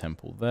need that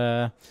temple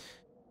there.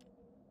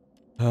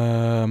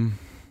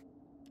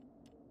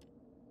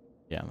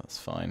 Yeah, that's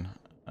fine.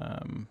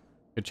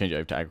 Could change it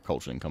over to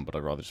agricultural income, but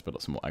I'd rather just build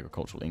up some more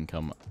agricultural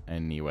income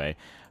anyway.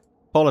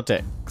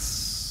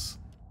 Politics.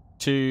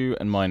 2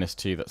 and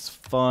 -2, that's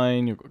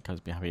fine. You guys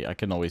be happy. I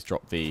can always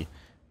drop the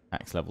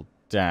tax level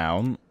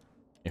down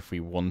if we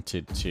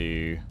wanted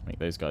to make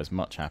those guys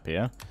much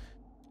happier.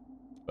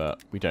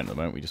 But we don't at the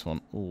moment, we just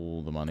want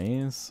all the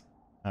monies.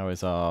 How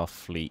is our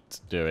fleet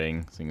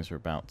doing? Seeing as we're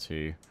about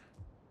to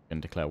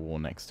declare war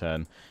next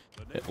turn.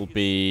 It'll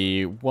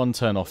be 1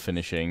 turn off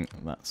finishing.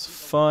 That's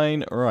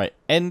fine. Right,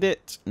 end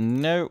it.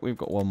 No, we've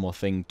got one more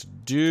thing to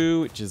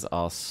do, which is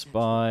our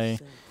spy.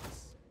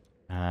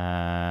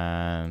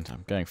 And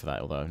I'm going for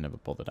that, although I've never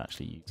bothered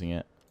actually using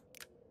it.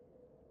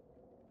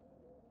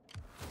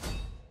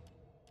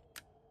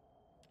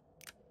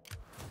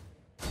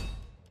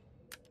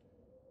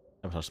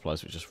 Sabotage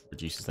supplies, which just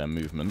reduces their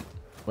movement.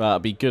 Well,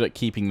 it'd be good at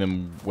keeping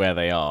them where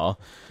they are.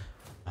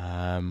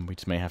 We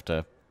just may have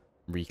to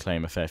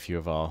reclaim a fair few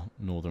of our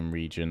northern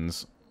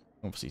regions.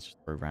 Obviously, just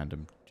throw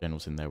random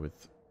generals in there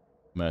with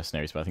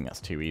mercenaries, but I think that's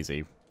too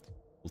easy.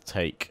 We'll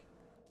take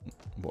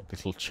what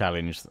little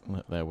challenge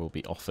that there will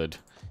be offered.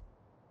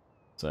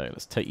 So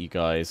let's take you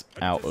guys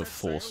out of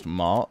forced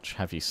march.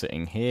 Have you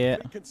sitting here.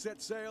 Can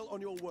set sail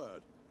on your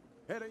word.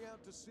 Heading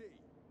out to sea.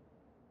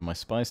 My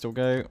spy still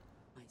go?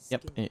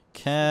 Yep, it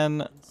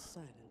can.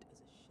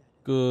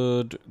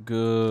 Good,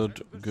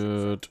 good,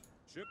 good.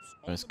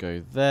 Let's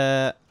go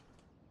there.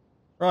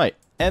 Right,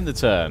 end the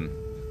turn.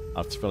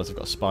 I've just realised I've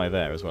got a spy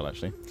there as well,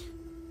 actually.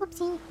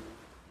 Whoopsie.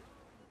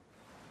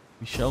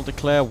 We shall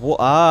declare war.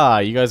 Ah,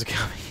 you guys are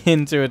coming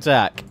in to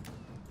attack.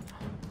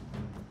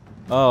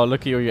 Oh,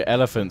 look at all your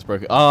elephants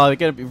broken. Oh, they're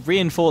going to be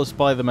reinforced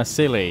by the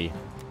Massili.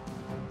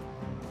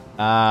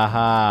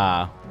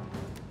 Aha.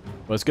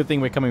 Well, it's a good thing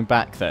we're coming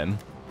back then.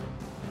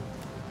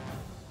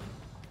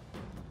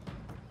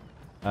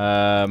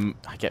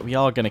 We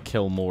are going to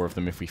kill more of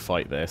them if we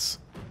fight this.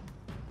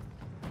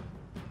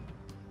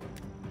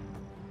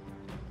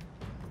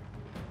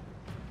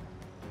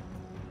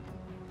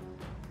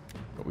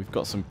 But we've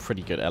got some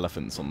pretty good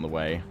elephants on the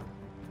way.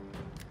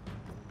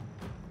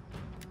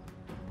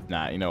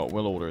 Nah, you know what?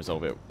 We'll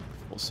auto-resolve it.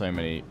 We've got so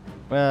many.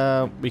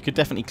 Well, we could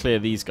definitely clear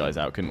these guys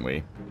out, couldn't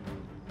we?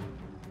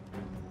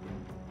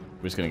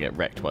 We're just going to get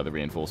wrecked by the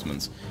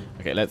reinforcements.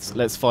 Okay,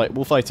 let's fight.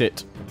 We'll fight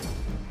it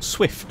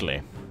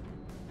swiftly.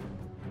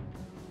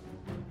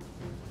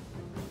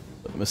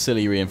 But the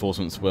Massili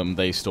reinforcements, when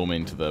they storm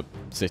into the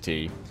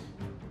city,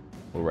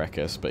 will wreck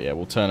us. But yeah,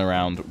 we'll turn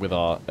around with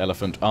our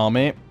elephant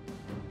army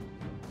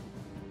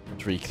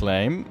to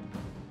reclaim.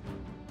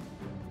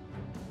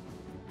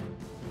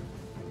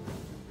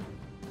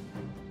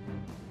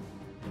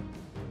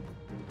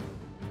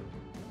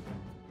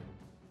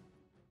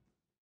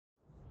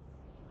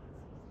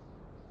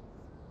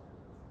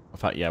 In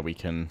fact, yeah, we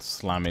can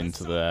slam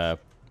into their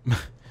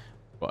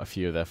quite a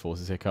few of their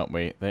forces here, can't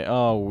we? They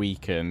are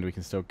weakened. We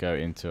can still go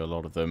into a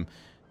lot of them.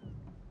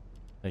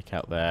 Take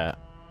out their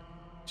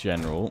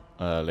general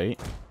early.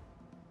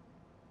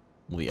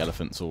 Will the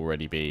elephants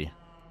already be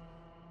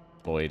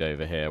deployed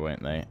over here,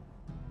 won't they?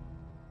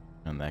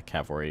 And their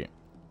cavalry.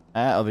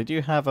 Oh, they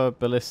do have a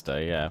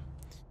ballista, yeah.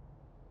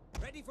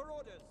 Ready for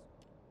orders.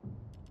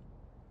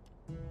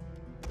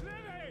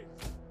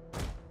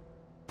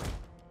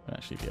 That'd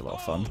actually be a lot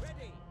of fun.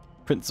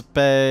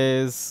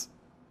 Principes.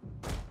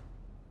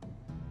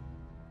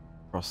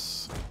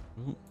 Cross.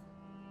 Ooh.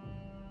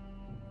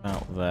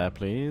 Out there,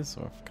 please.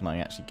 Or can I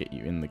actually get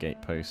you in the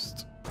gate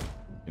post?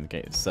 In the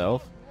gate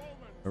itself.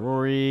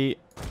 Aurori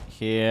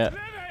here.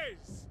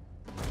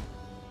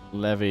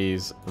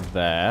 Levies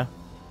there.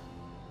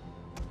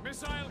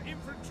 Missile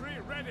infantry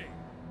ready.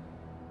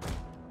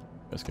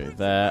 Let's go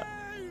there.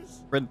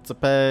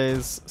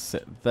 Principes.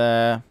 Sit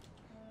there.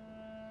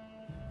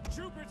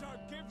 Jupiter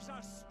gives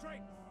us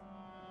strength.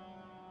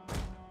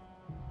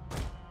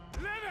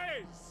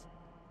 Levies.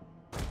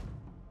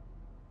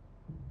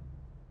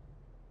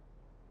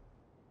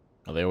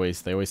 Oh, they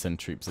always send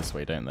troops this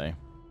way, don't they?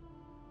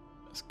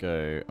 Let's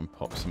go and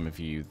pop some of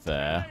you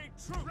there.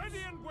 Ready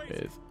and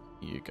waiting. With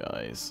you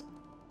guys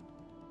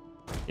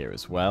here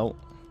as well.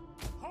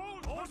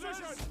 Hold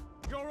orders.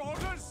 Your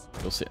orders.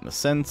 You'll sit in the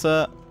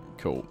center.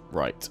 Cool.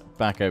 Right.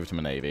 Back over to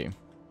my navy.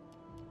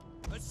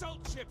 Assault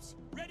ships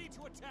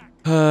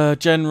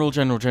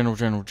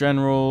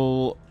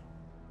General.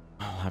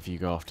 I'll have you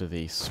go after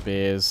the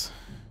spears.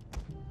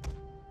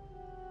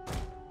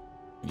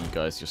 You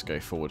guys just go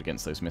forward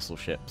against those missile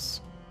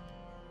ships.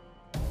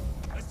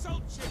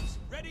 Assault ships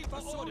ready for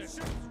orders.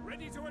 Ships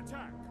ready to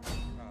attack.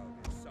 Oh,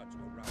 it's such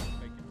a rush to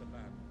make it to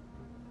land.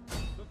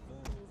 The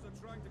fools are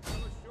trying to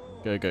come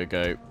ashore.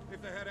 Go.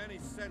 If they had any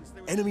sense,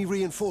 they would... Enemy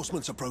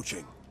reinforcements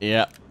approaching.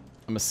 Yeah.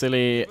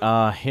 Masili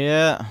are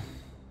here.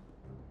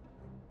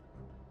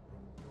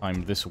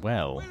 Timed this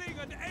well. willing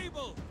and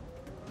able.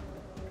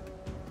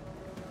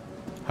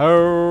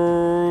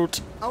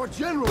 Hold! Our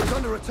general is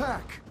under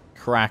attack.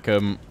 Crack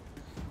 'em.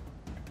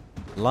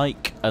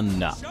 Like a Show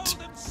nut.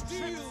 them steel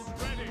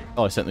ready.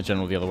 Oh, I sent the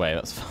general the other way,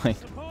 that's fine.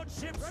 Support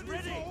ships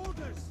ready.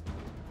 Orders.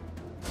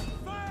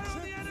 Fire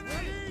on the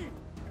enemy.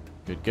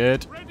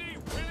 Good. Ready,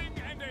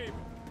 willing and able.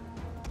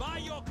 By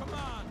your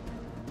command.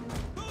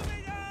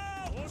 Moving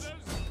out. Orders.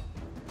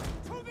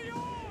 To the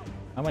oar.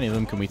 How many of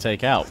them can we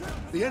take out?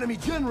 The enemy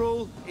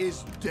general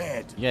is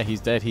dead. Yeah,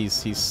 he's dead. He's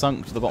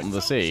sunk to the bottom of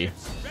the sea.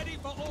 Ready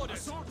for orders.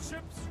 Assault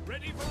ships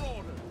ready for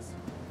orders.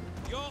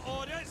 Your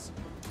orders.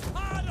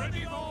 Hard on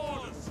the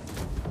oars.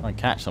 Try and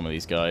catch some of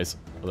these guys.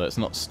 Although it's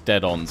not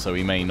dead on, so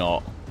we may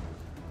not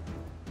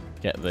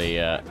get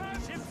the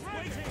Ships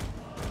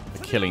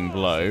waiting. killing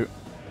blow.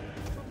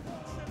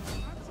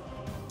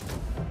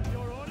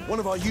 One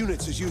of our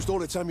units has used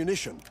all its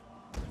ammunition.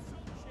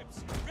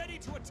 Ships ready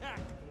to attack.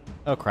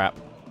 Oh crap.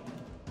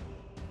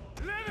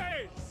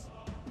 Lilies.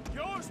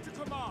 Yours to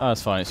command. Oh,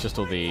 that's fine. It's just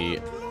all the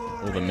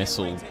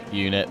missile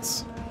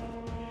units.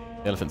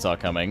 The elephants are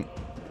coming.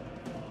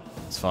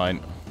 It's fine.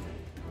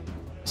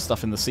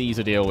 Stuff in the sea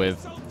to deal with.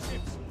 Assault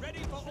ships ready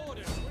for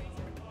orders.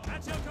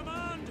 At your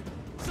command.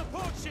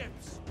 Support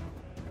ships.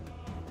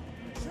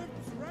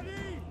 Ships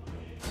ready.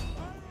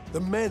 The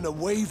men are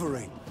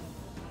wavering.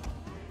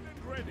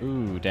 Ready.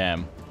 Ooh,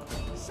 damn.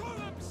 Show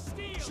them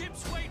steel.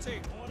 Ships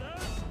waiting.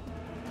 Orders.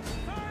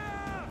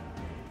 Fire.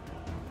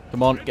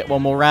 Come on, get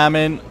one more ram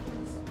in.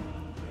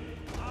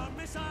 Our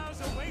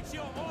missiles await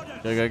your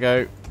orders.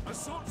 Go.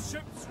 Assault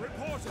ships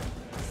reporting.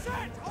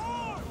 Set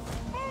on.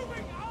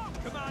 Moving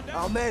up. Commander.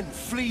 Our men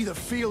flee the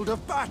field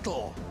of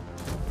battle.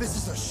 This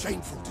is a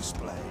shameful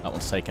display. That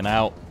one's taken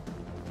out.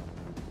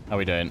 How are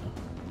we doing?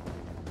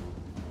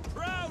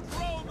 Proud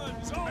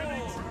Romans. Ready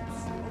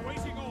troops.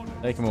 Awaiting orders.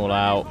 Take them all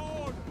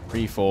out.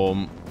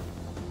 Reform.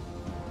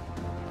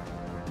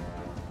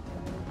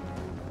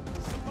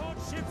 Support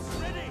ships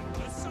ready.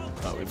 Assault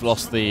Oh, we've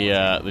lost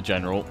the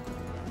general.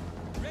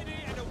 ready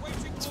and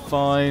awaiting It's The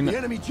fine.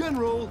 enemy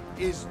general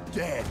is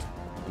dead.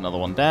 Another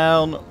one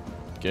down.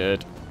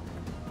 Good.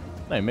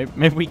 No,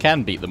 maybe we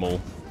can beat them all.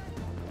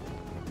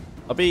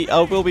 I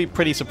will be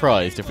pretty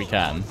surprised if we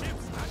can. ships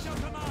at your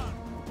command.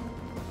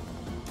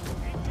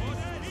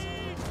 Orders.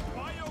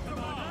 By your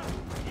command.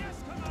 Yes,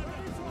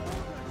 commander.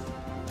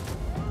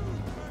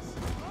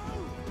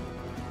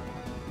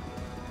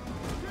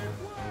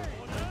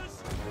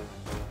 Orders.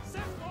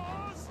 Set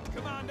force.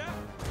 Commander.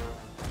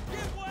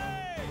 Give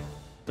way.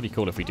 Pretty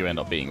cool if we do end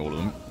up beating all of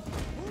them.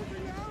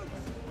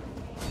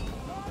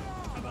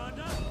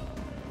 Commander.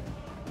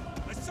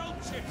 Assault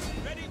ships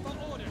ready for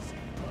orders.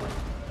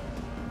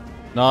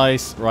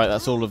 Nice. Right,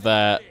 that's all of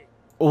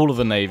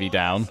the navy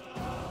down.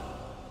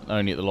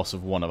 Only at the loss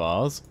of one of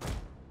ours.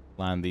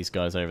 Land these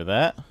guys over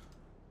there.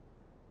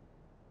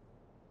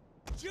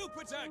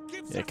 Jupiter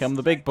gives Here us come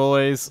the big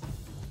boys.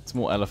 Some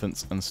more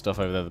elephants and stuff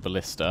over there, the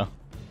ballista.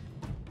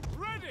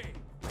 ready.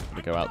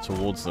 Gonna go out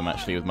towards them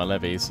actually with my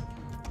levies.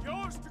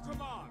 Yours to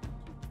command.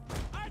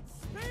 At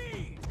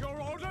speed.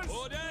 Your orders.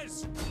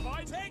 Orders.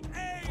 Take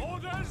aim.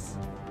 Orders.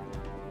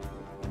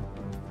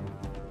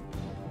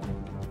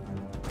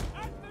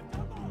 At the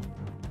double.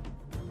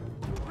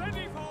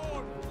 Ready for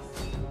orders.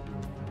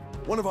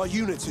 One of our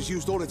units has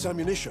used all its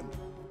ammunition.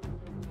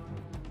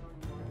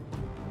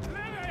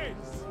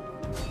 Lilies.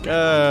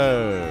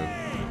 Go!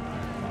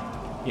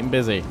 Getting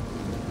busy.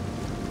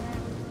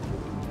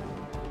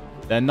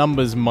 Their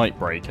numbers might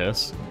break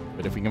us,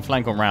 but if we can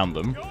flank around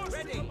them. Yours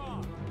to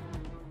command.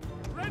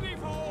 Ready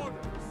for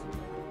orders.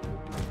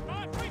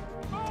 Quick,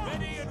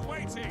 ready and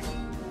waiting.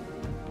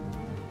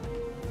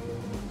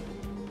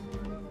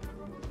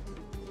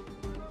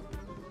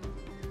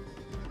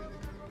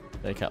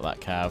 Take out that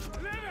cav.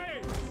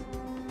 Lilies.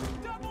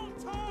 Double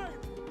time.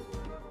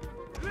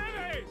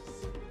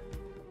 Lilies.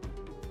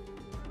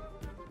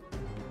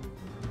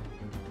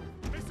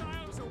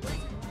 Missiles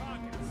awaiting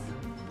targets.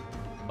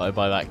 Bye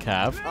bye that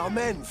cav. Our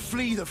men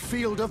flee the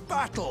field of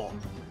battle.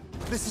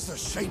 This is a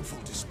shameful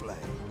display.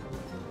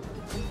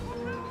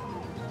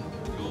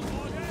 Your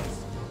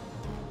orders.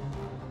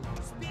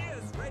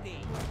 Spears ready.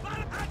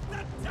 At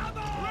the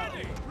double.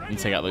 Ready. You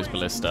take out those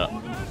ballista.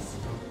 Orders.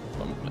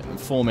 Let them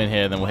form in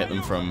here, then we'll hit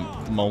them from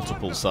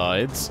multiple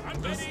sides.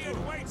 And ready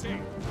and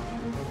waiting.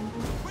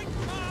 Quick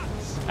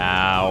march.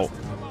 Ow.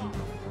 Command.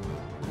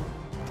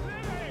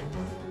 Lilies.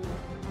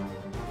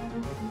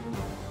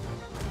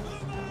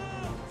 Move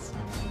out.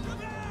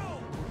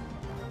 Rebel.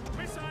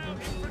 Missile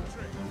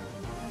infantry.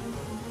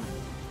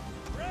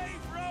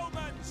 Brave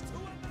Romans to a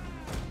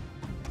man.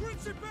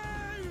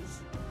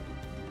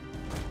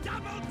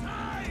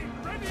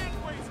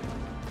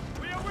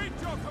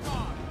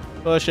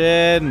 Push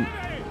in!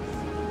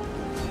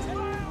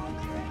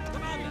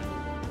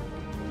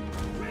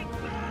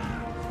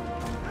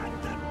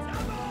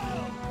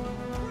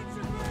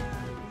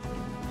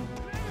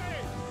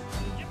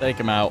 Take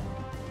him out.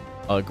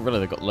 Oh, Guerrilla,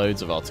 they've got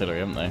loads of artillery,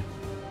 haven't they?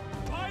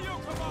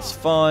 It's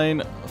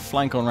fine.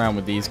 Flank on round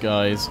with these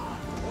guys.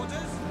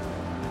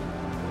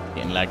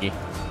 Getting laggy.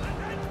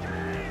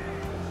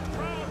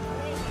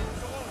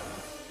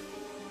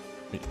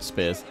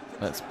 Spears.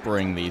 Let's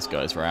bring these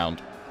guys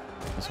round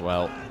as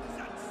well.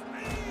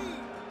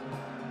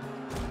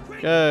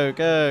 Go,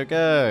 go,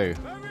 go!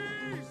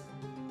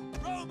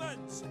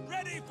 Romans,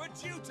 ready for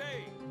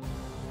duty.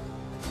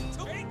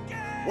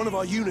 One of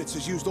our units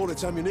has used all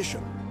its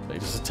ammunition. They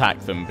just attack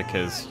them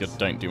because you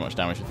don't do much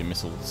damage with your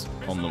missiles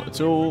on them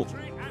at all.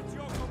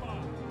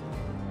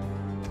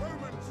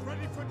 Romans,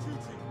 ready for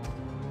duty.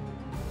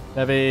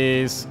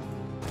 Levies.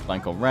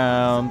 Flank on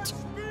round.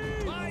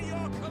 By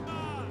your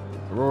command.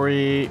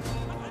 Rory.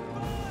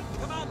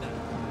 Commander.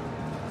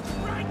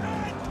 Right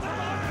man.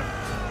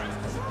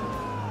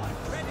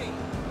 Ready.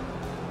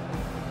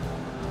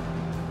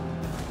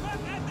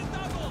 Look at the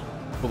double.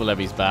 Pull the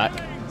levies back.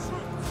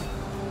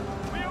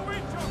 We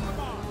await your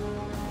command.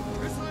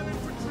 Missile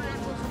infantry at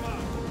your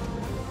command.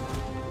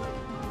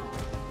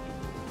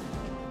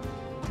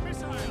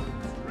 Missiles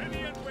ready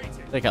and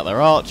waiting. Take out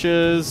their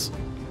archers.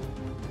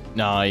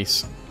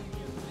 Nice.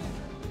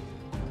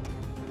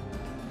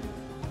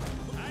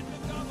 And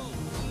the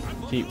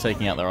double. Keep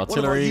taking out their One of our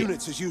artillery.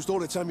 units has used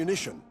all its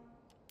ammunition.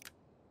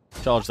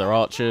 Charge their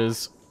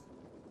archers.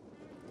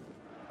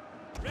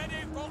 Ready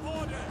for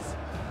orders.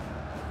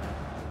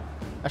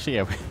 Actually,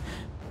 yeah,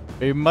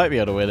 we might be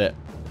able to win it.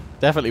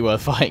 Definitely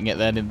worth fighting it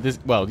then. In this,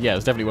 well, yeah,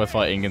 it's definitely worth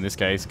fighting in this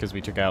case because we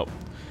took out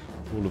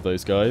all of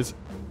those guys,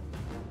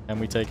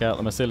 and we take out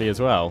the Massili as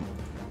well.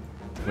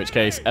 In which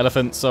case,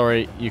 Elephant,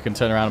 sorry, you can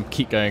turn around and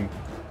keep going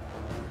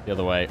the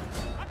other way.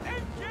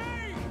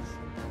 Engage.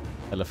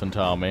 Elephant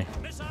army.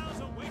 Missiles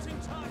awaiting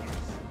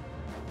targets.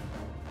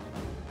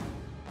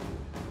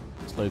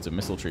 There's loads of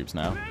missile troops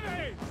now.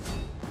 Ready.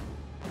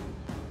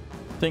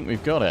 I think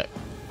we've got it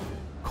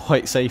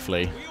quite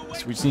safely.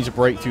 So we just need to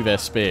break through their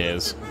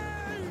spears.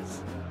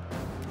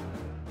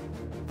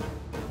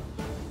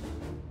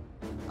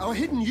 Our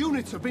hidden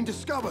units have been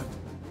discovered.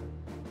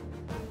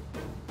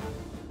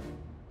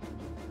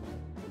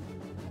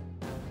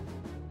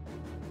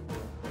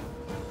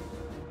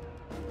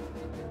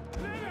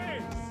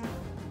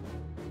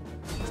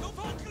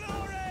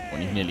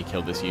 When you've nearly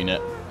killed this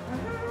unit.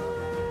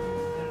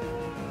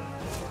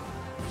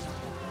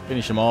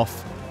 Finish them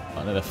off.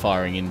 I know they're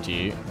firing into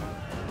you.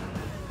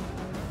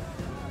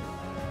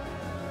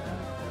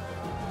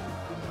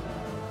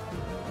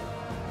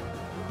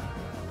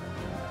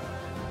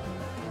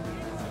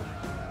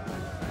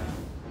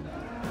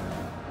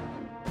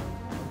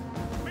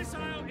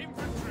 Missile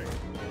infantry.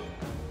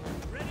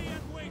 Ready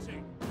and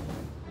waiting.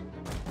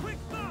 Quick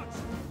march.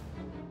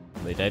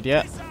 Are they dead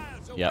yet?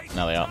 Missiles Yep, awaiting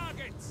now they are.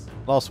 targets.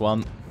 Last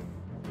one.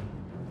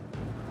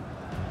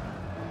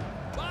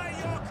 By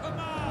your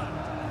command.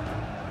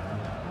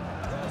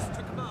 Yours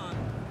to command.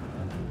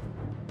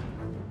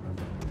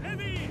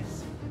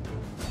 Levies.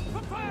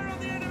 Put fire on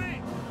the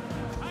enemy.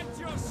 At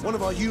your service. One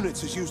of our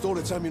units has used all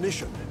its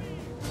ammunition.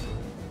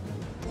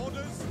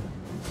 Orders.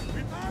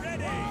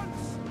 Ready.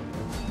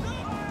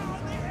 Fire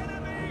on the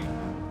enemy.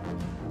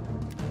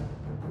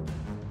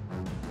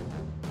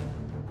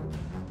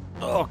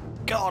 Oh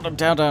god, I'm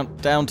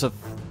down to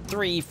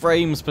 3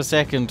 frames per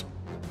second.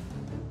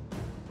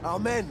 Our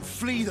men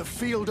flee the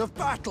field of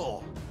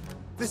battle.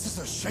 This is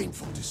a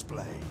shameful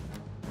display.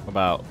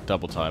 About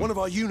double time. One of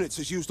our units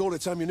has used all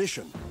its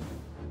ammunition.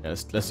 Yeah,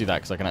 let's do that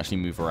because I can actually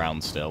move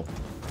around still.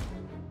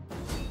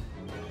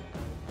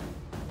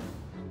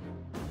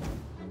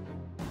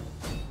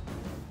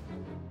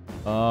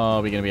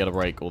 Are we going to be able to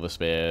break all the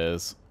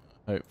spears?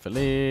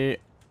 Hopefully.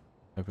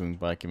 Hoping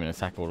by giving an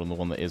attack order on the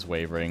one that is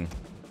wavering.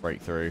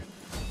 Breakthrough.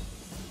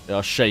 They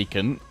are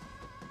shaken.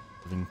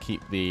 We can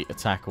keep the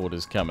attack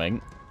orders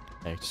coming.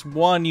 Okay, just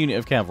 1 unit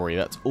of cavalry.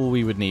 That's all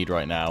we would need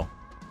right now.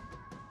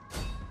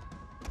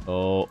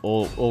 Oh,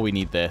 all we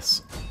need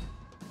this.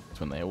 That's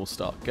when they all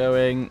start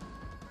going.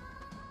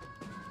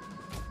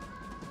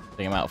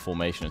 Take them out of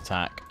formation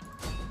attack.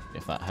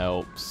 If that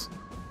helps.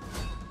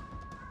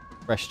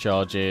 Fresh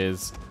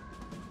charges.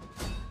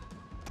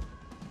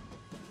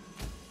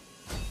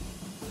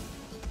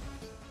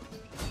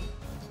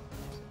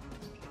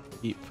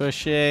 Keep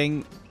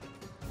pushing.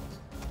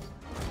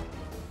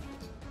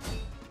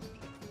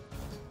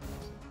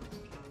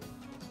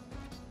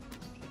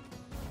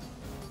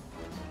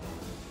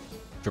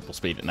 Triple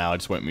speed it now. I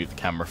just won't move the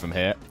camera from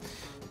here.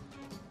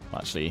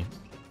 Actually,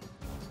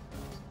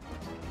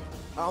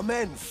 Our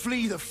men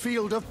flee the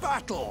field of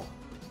battle.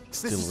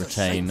 Still This is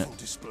retain- a shameful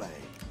display.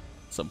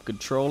 some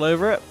control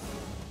over it.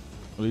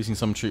 We're losing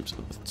some troops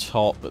at the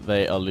top, but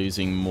they are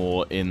losing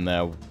more in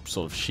their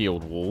sort of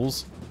shield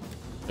walls.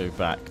 Go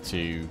back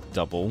to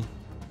double.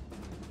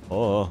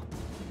 Oh.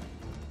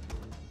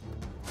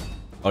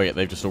 Oh yeah,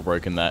 they've just all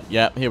broken that.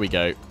 Yeah, here we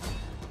go.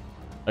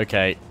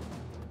 Okay.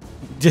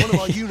 One of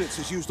our units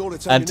has used all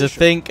its And to ammunition.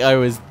 think I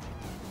was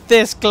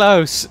this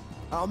close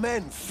Our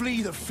men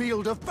flee the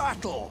field of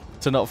battle.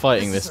 to not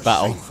fighting this is a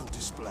battle. shameful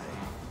display.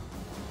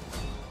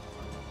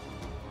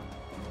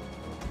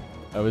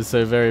 I was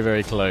so very,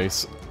 very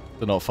close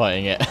to not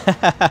fighting it.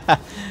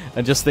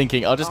 And just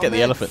thinking, I'll just Our get the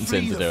men elephants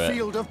in flee to the do it.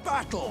 field of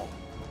battle.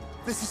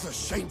 This is a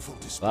shameful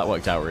display. That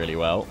worked out really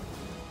well.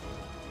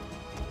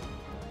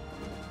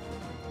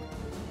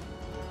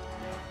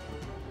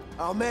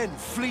 Our men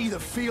flee the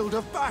field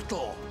of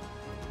battle.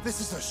 This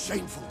is a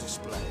shameful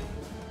display.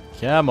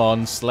 Come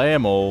on, slay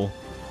them all.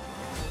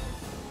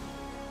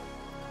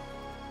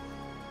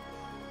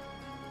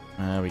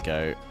 There we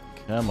go.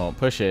 Come on,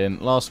 push in.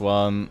 Last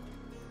one.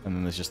 And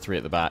then there's just 3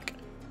 at the back.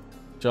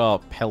 Jar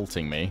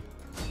pelting me.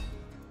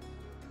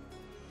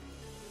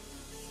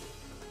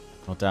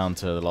 Or down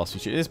to the last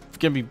few. It's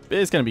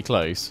gonna be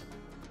close.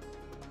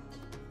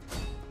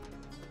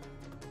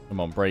 Come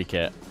on, break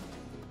it.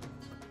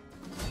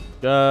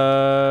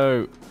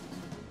 Go!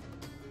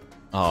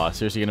 Oh,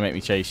 seriously gonna make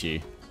me chase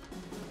you?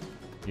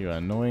 You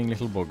annoying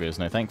little buggers.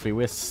 No, thankfully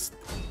we're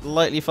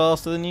slightly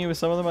faster than you with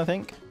some of them, I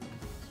think.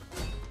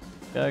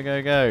 Go,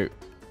 go, go.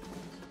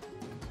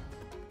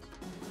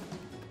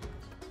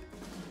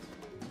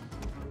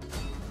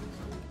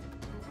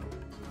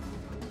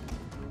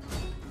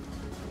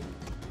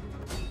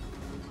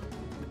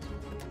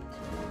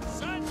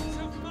 Sons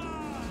of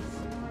Mars!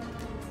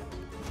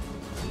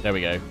 There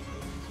we go.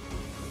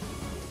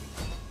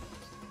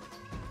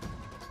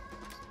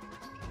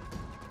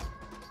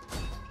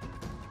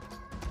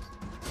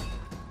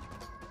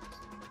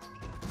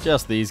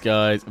 Just these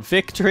guys.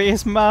 Victory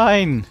is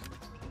mine!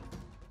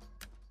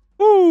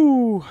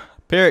 Woo!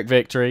 Pyrrhic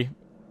victory.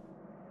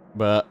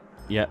 But,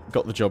 yeah,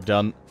 got the job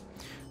done.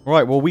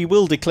 Right, well, we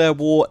will declare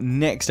war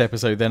next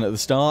episode then at the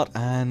start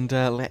and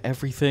let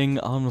everything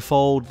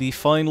unfold. The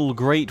final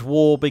Great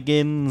War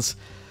begins.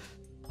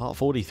 Part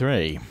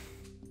 43.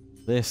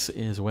 This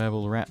is where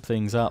we'll wrap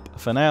things up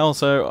for now,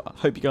 so I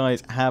hope you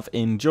guys have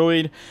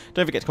enjoyed.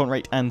 Don't forget to comment,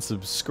 rate, and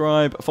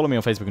subscribe. Follow me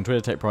on Facebook and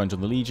Twitter, Tech Prime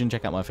John the Legion.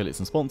 Check out my affiliates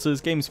and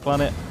sponsors, Games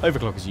Planet,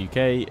 Overclockers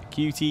UK,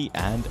 QT,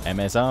 and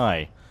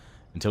MSI.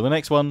 Until the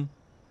next one,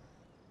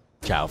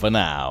 ciao for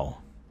now.